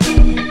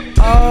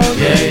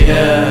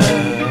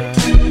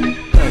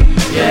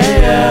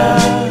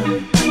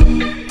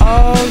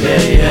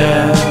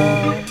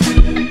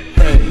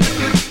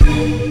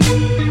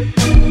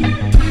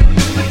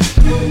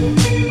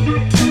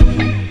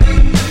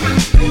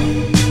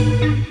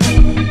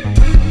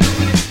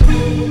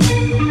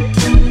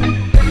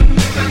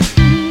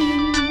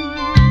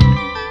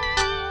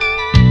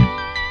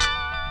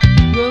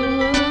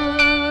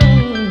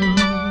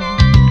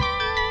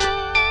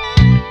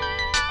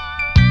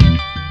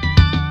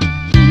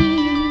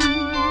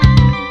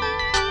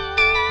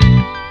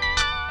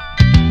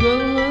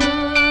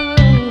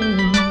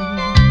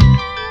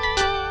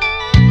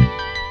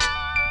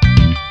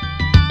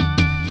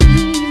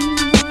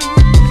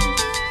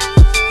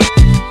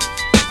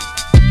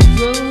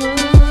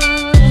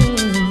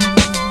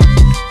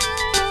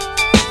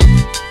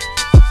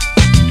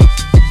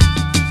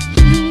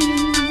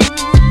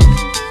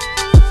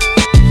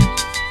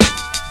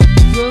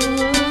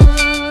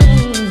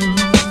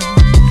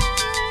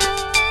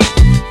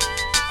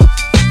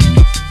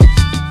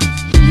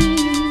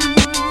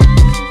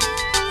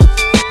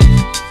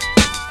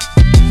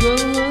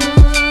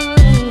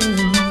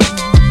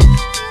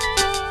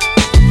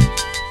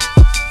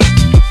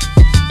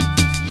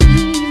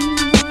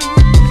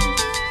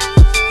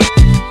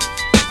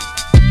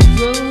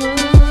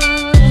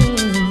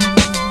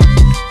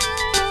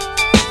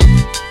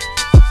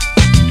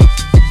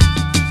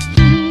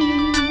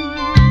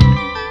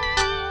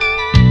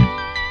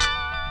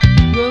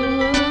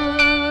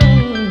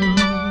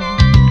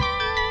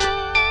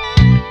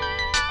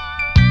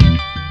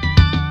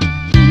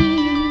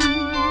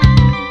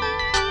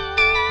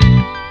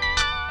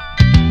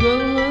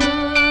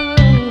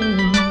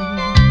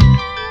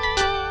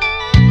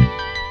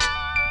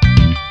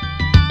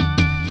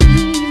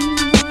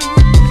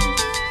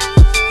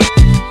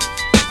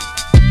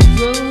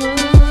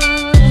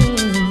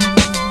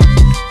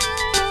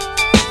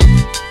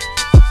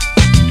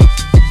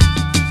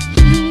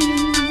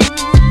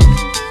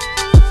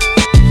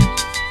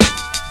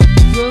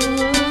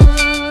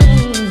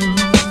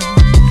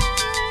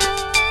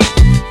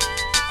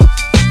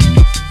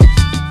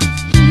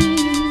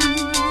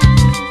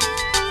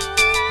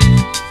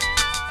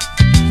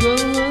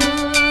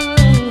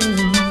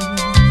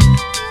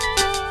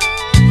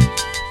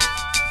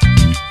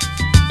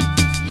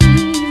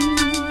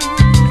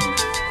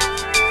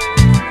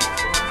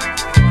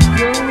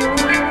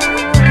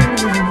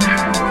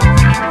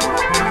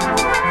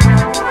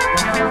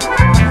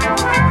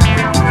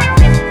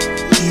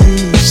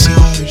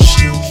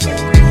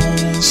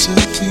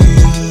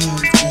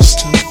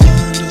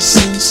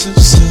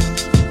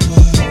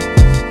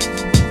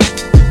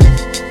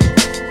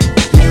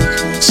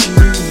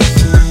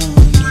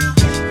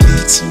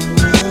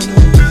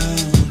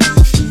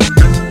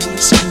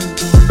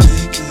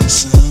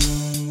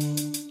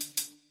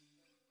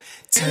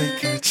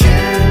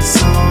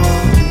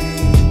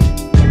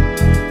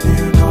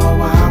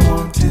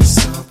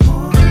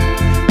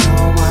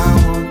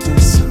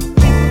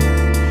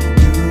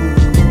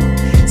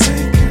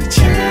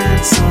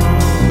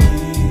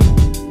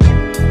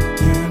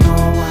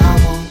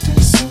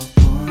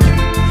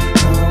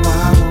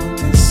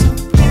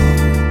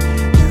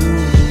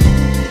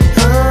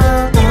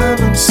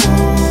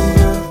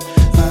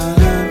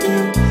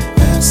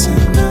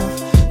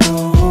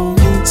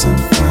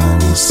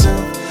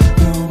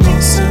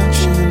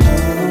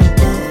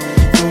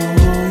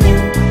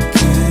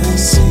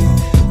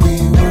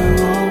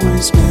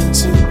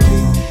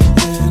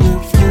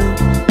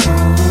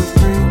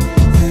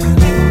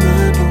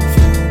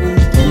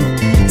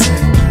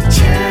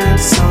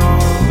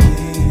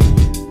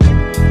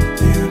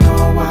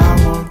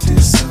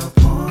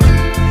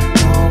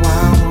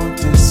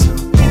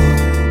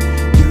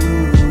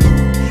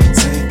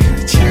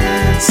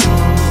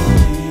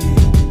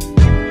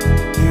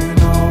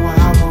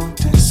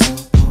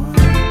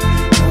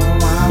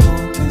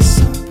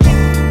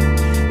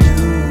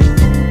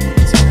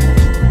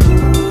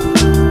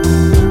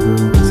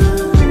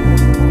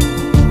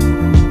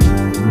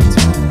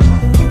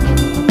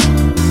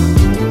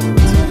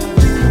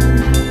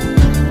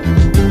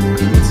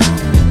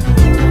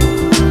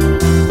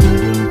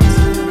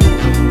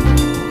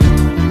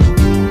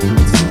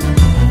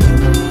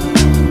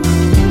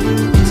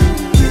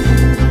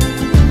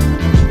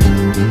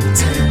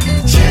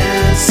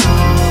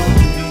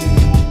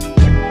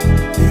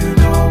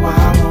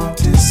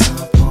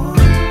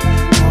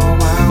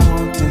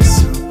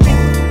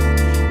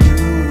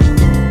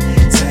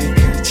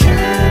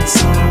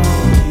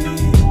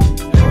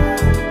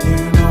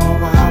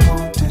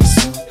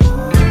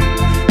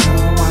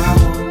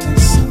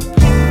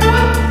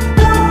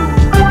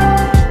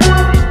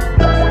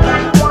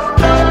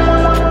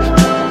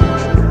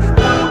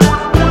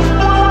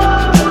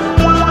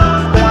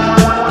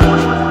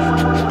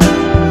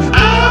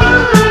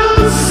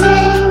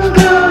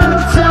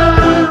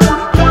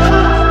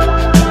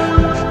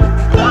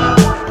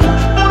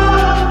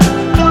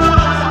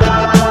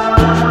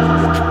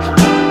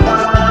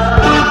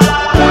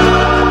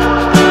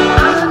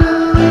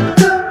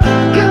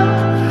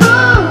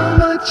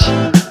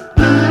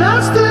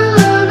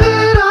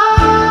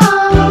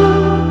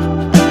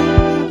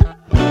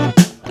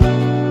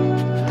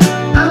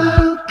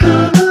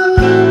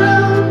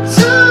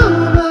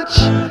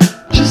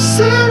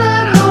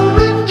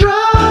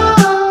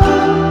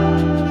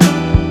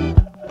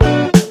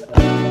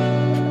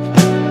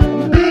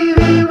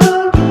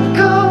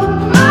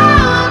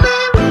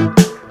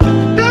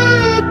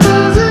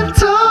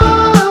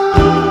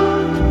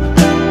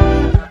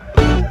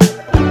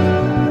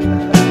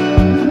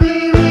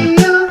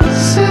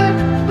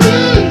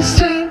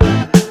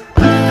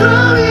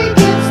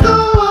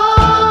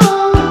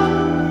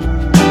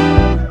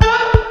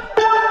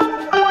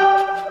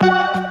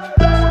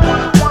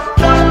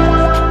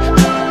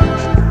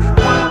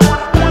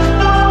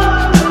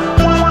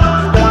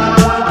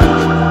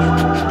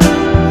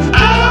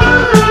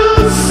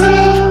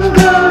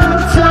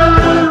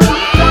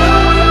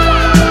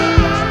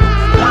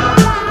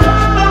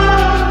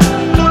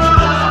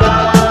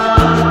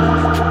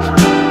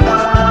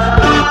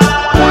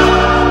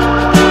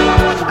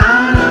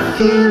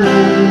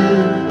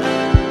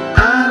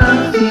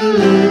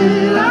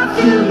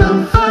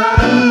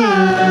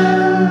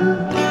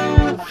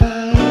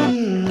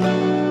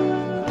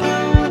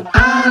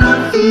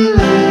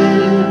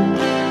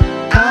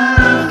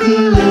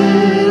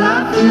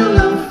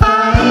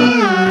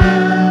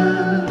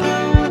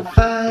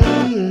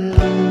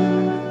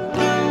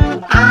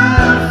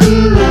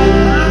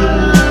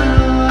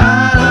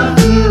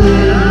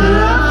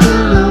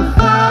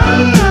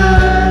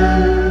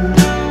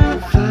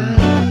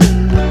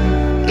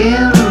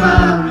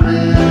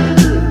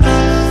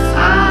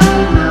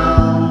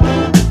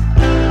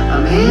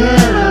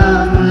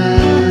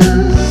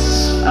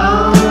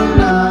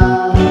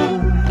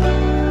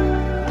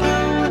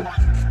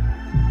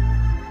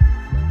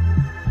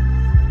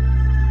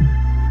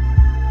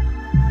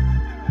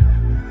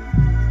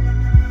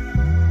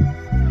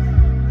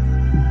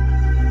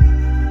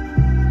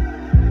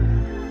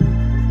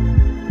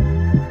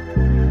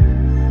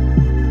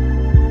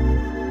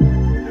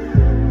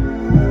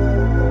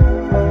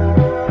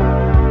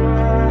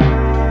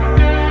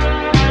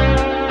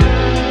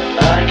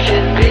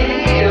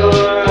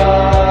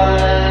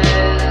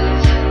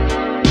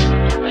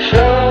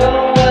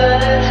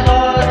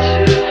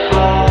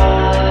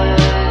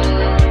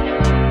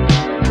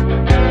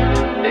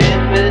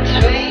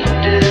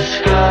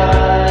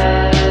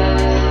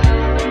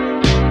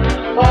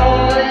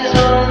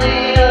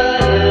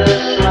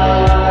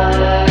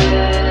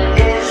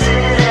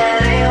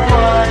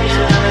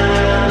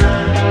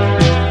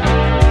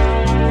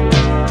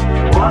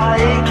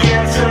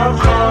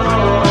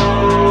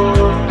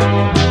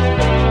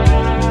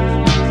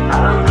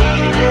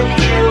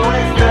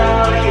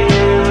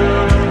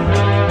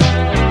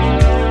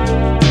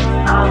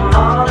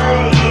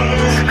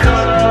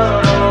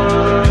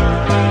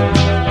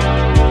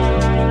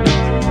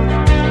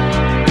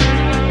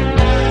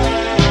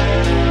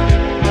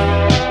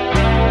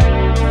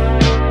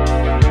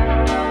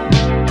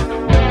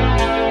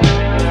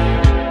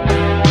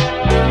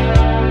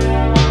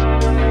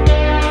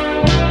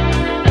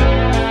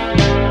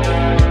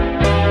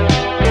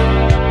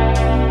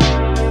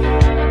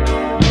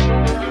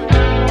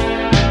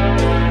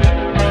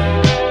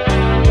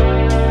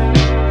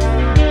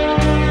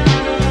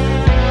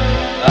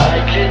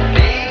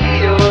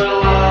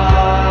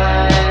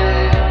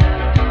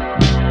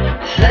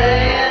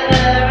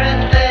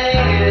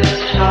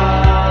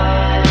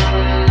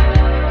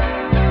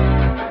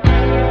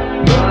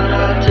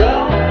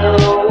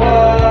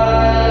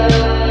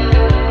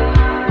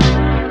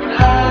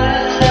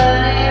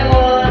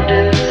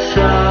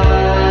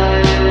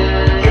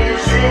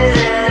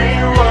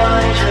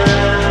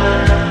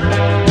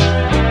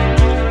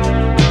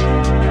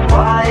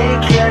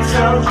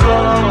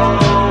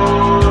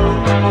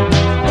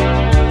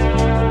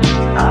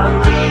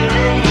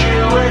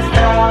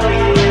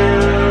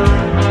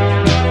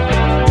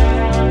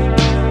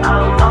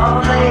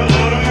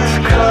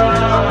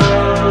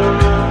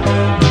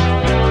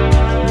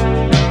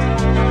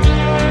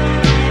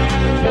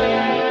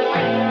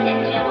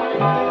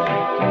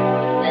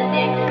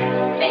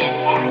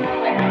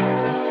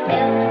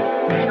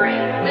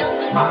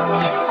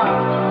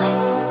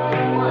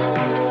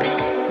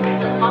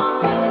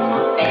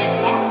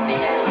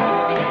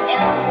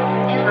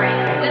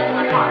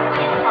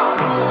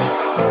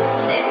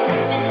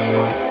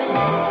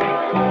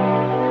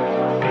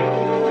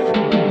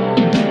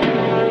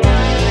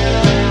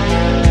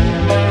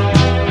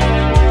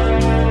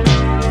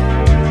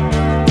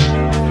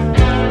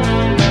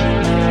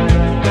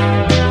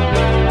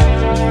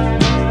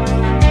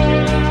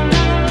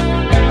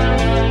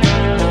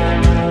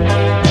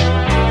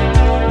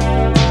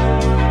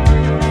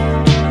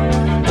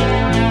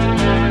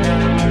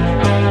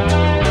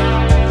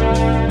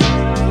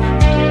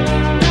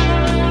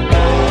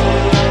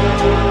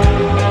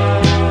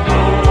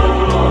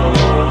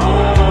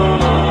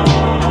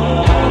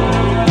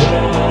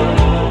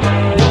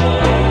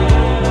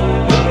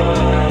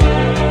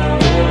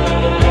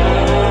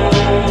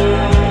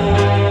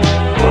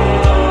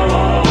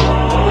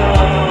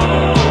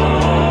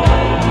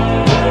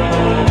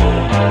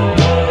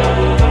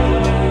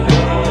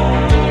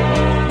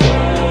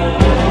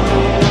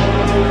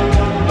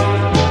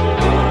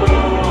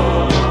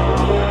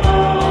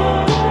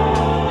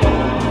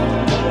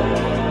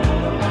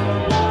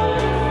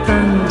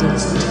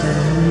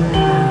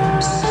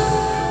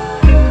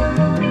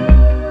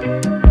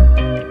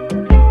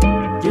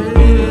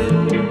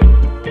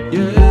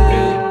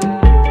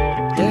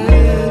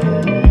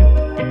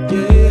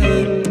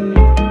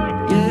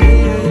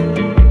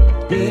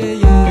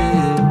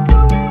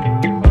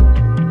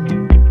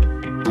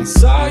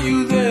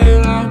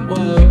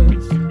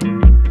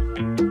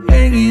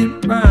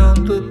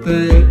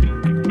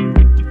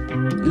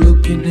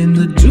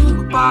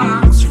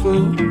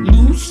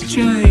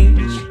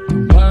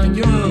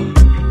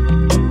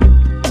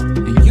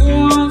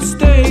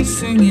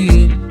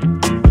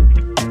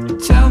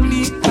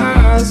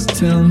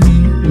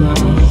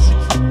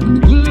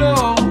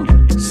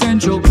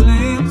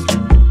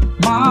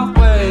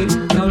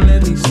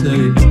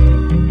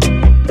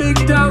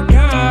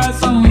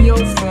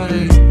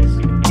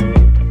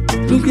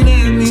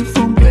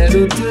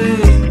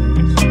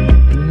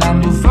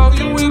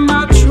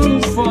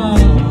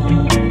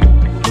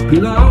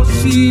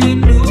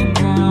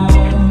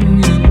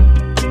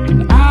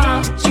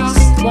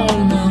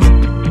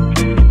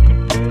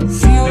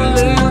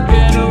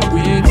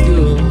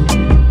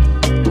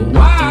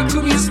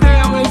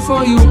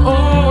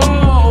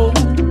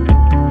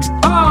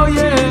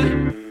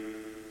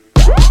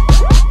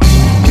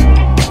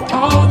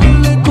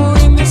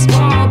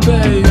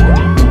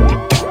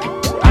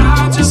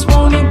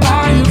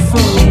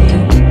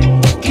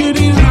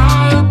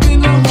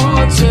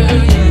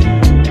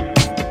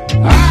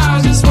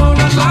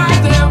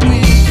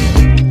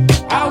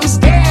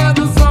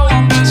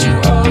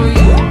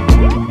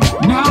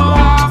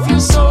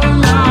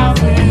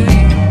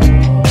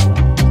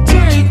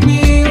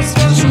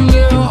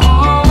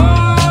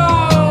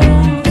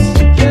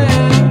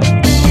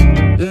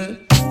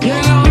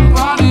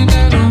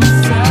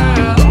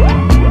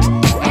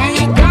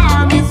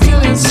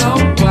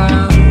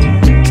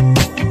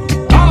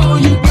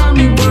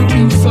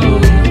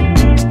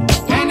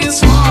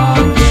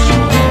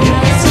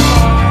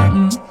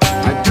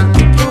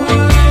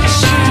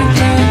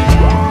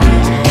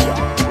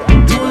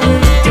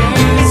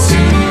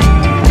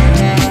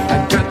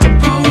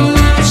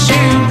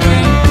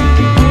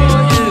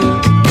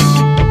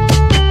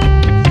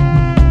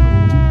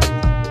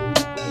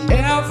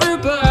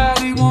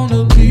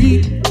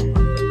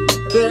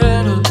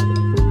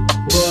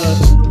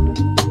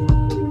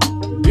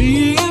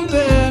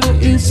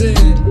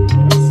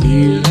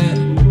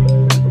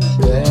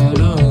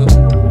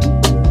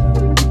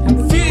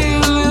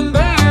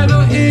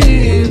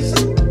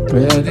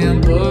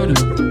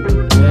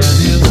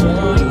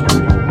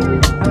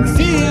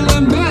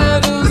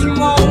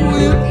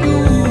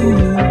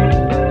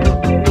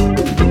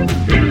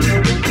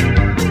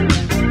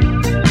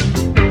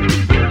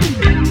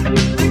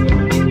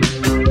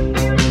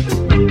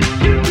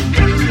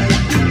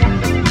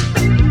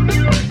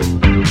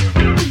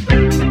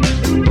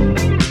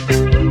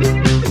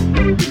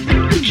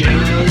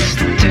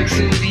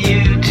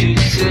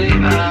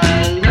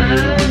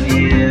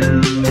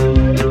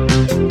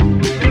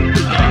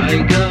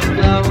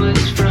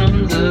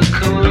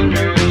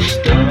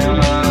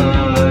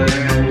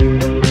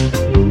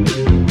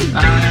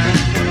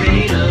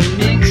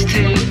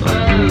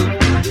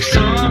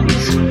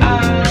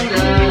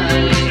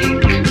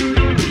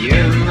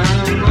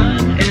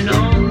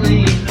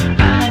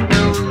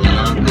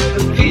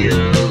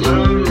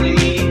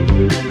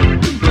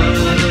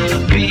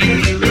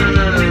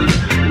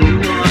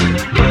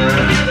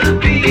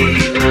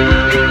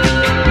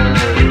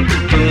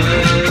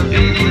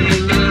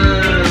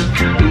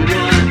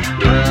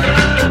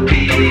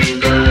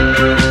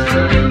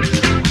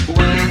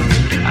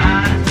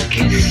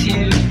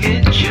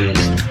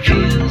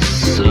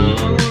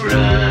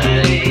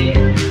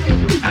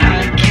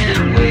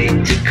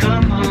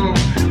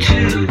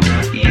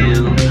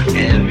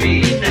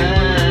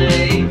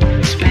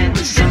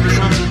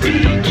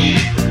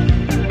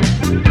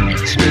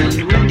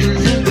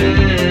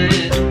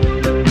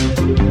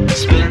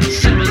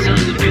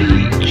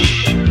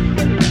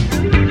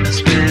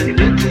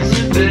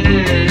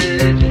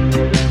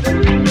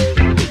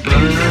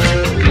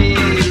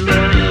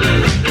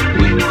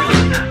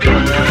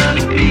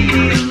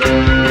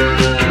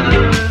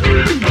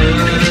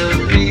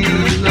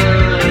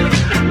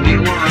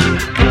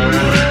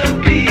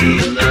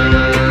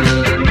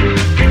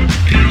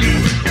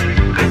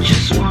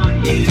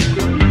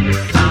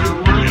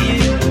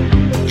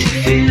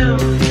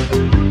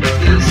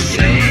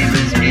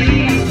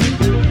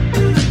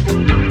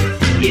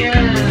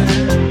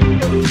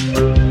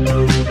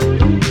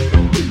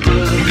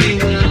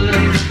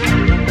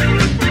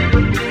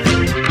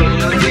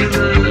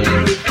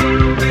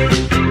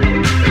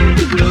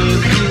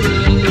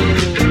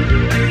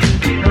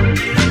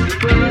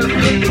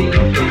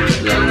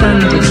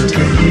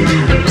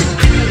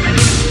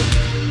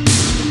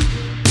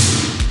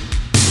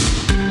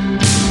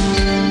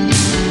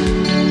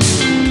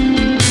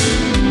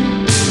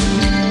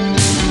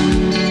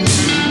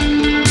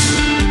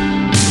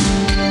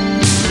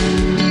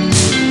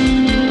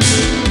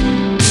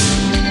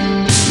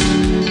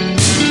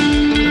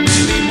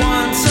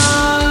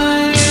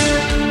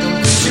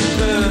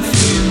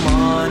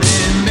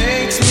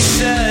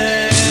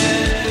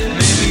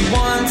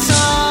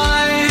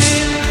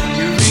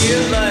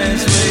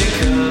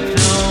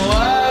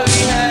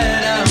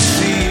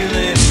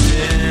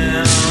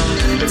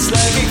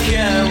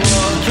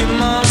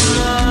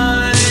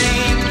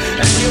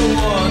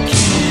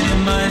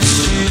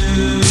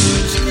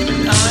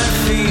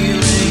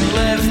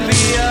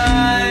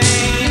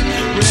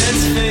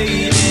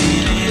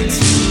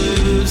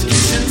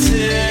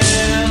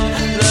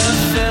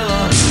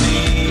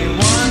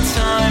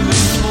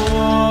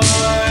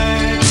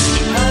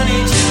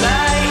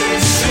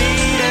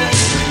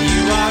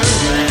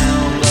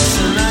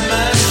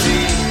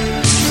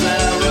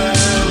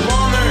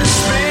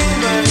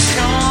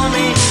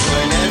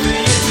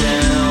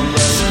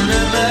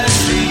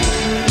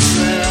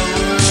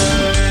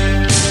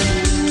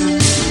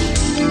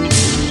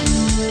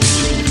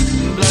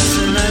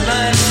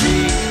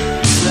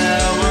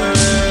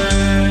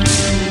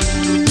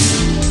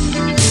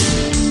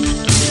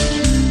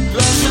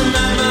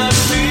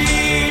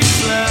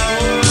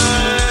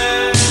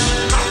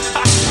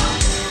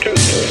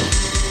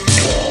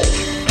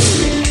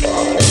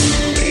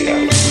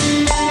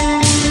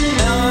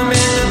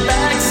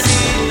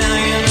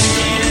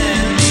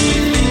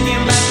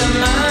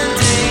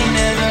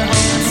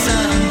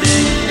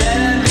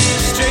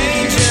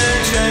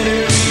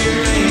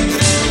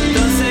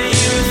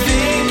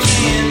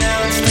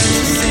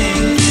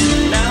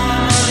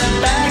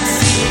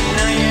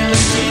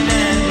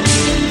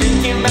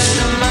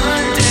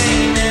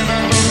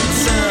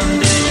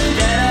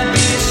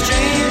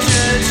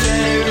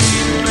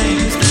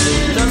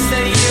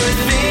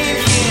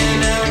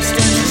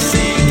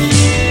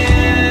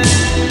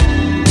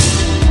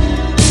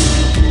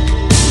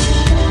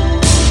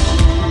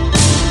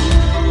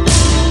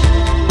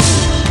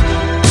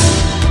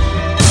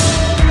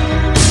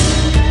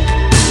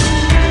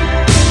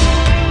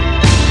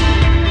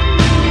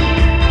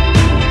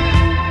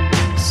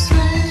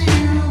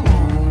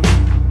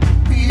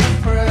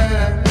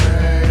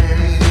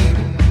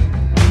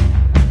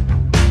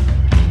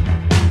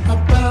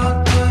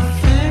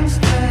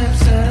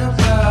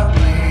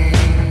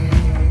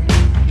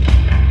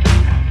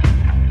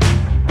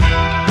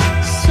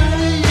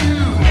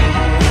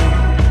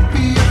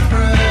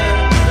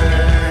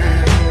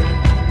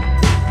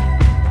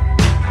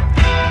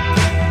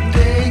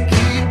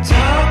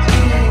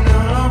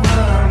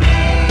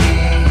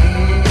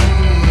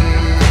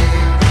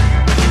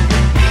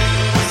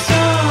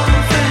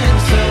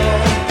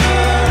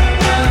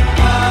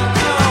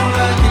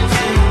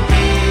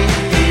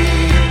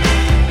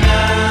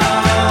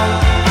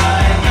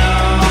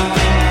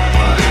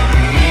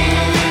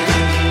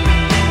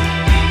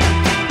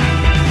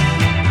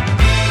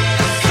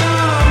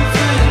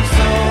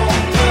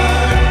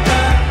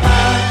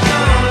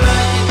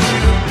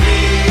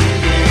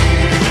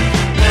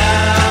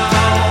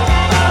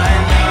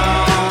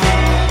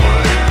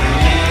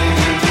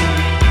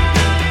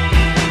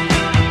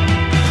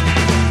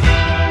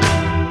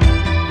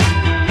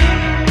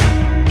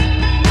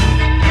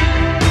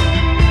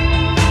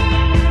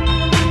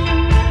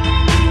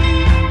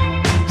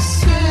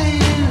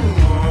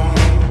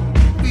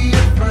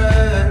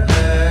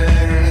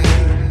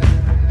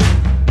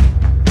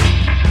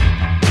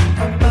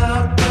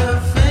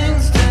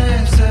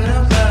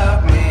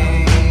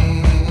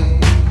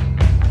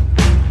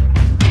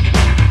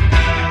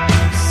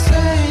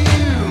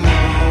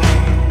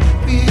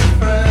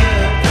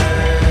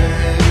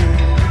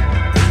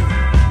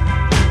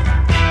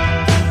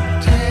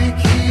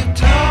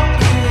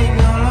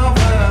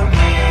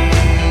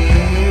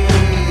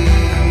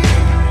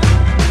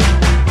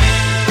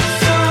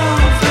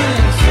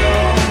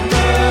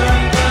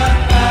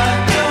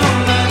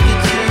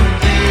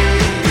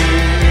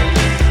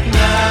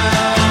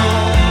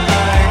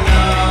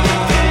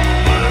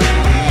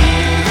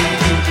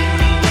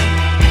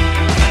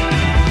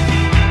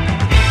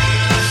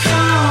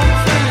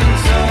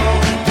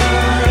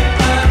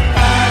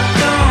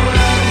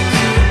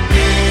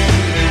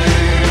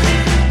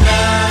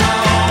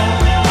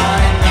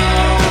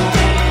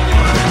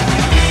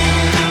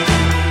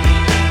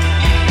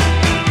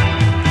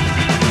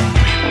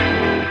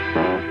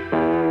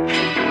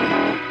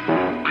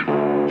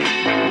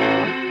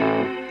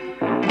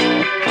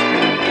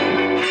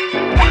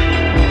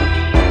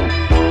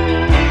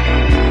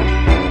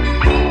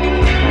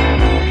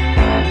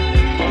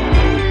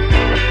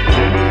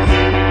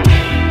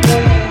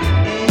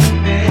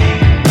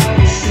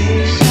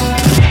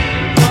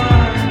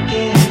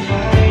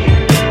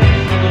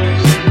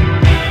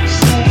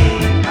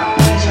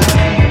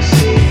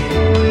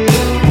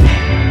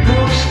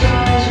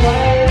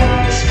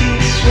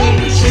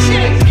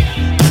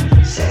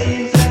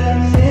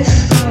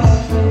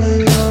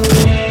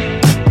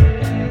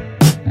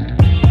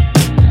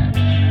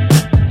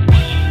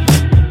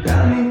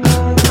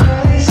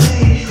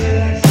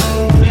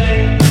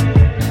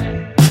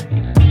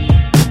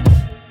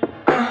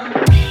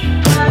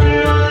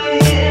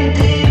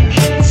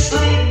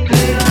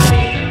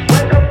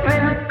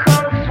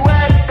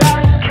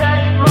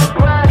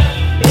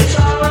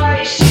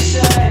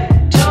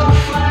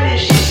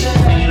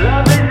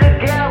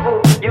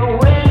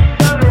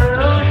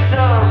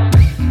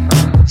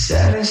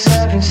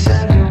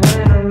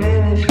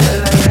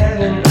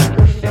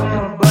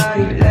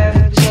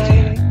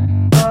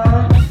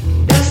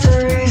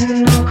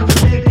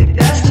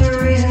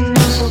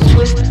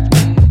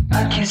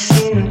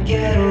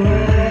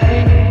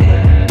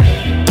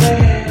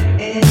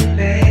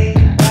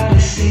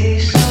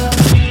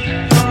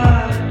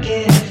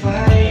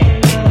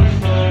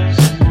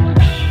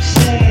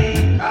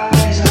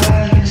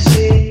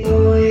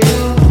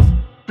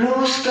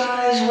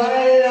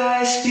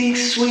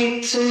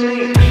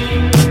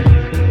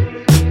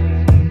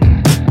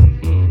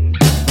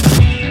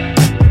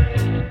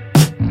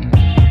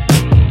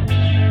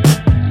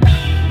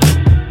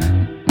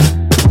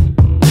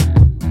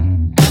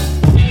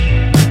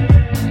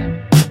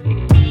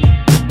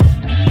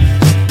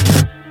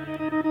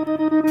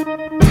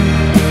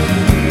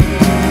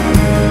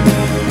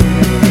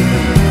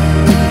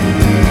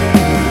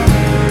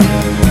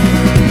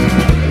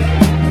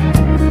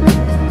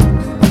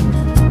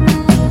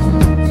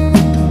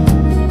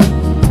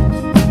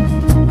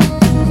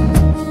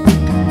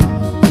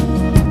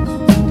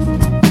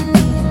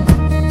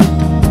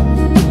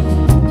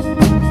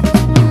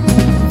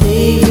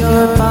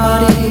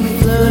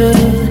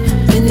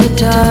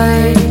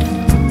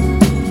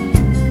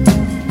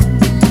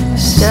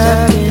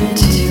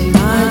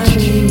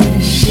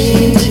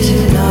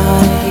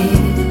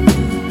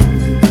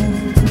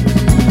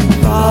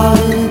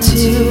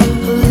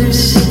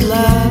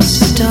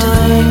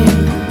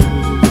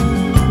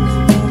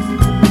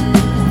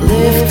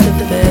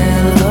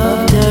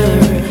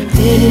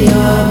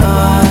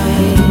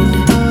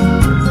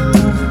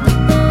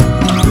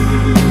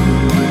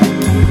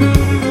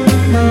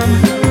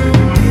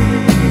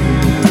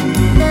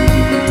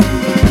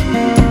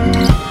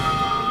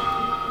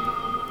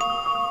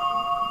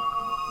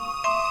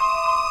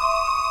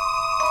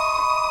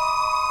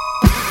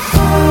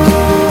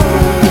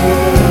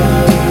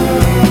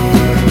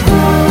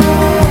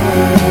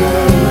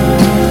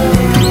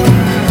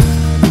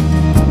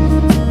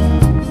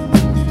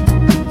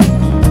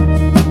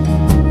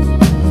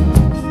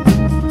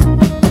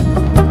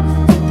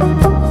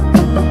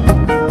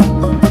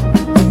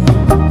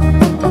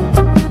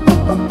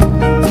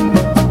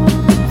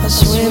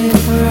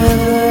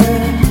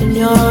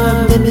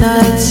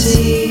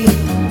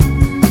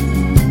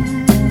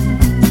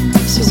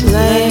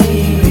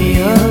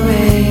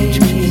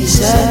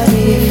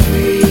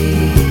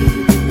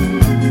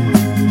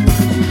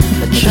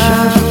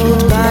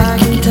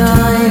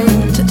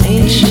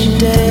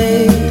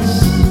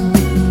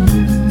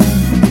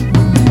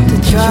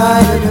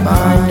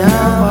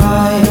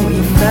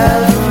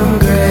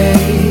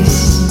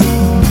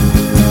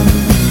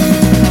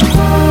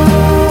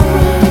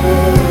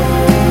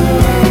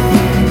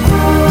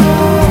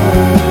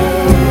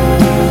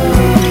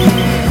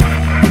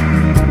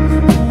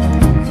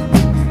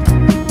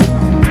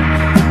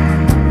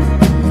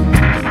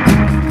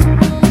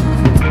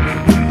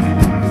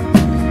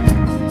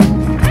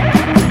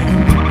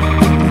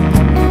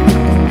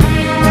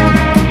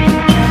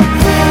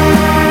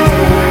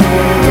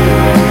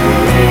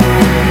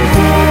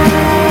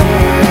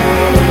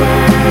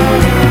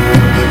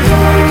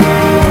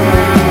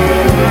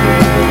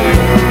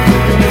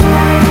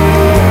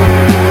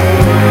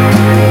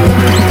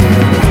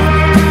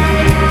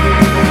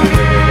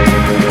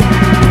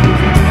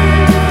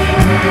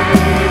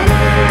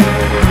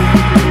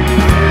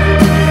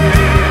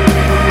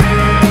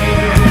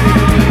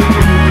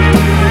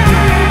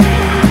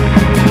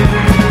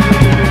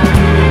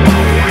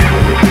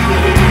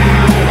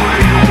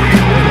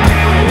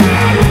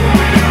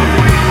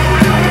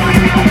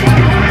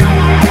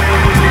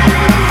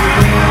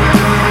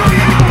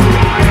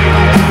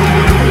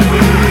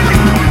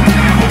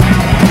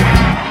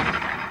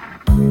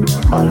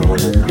 I don't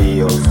wanna be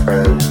your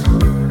friend.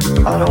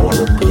 I don't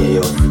wanna be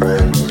your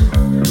friend.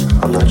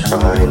 I'm not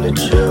trying to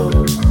chill.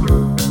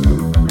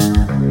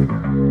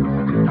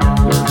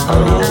 I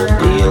don't wanna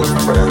be your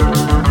friend.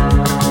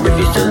 If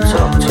you still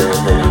talk to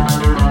him,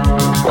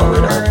 why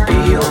would I be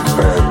your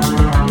friend?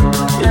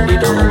 If you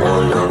don't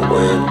wanna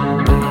win,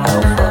 I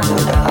don't fuck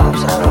with the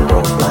ops, I don't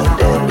roll like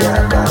them. Yeah,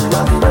 I got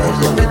my friends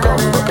and we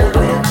gon' fucking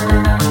win.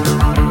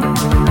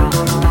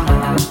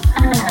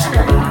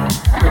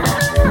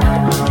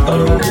 I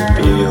don't wanna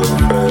be your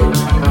friend.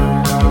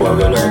 Why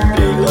would I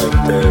be like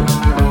them?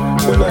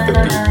 When I could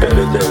be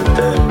better than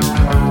them,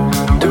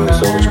 doing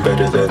so much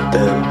better than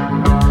them.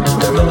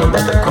 They're all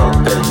about the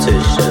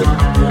competition,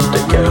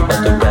 they care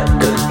about the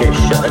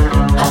recognition.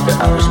 Half the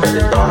hour spent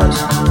in lies,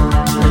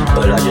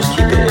 but I just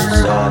keep it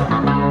inside.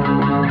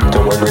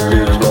 Don't wanna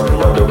lose my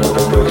mind, don't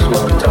wanna waste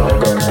my time.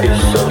 Got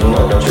peace of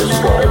mind, I just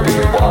wanna be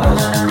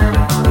wise.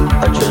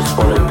 I just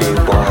wanna be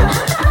wise.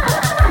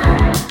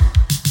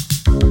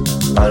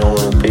 I don't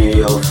wanna be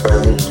your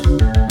friend,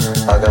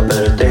 I got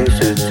better things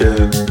to do.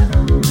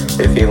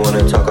 If you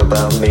wanna talk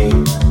about me,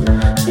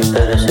 you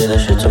better say that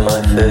shit to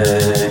my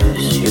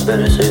face. You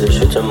better say that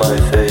shit to my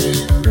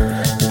face.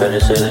 You better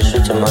say that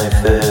shit to my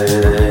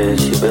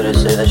face. You better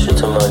say that shit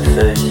to my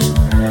face.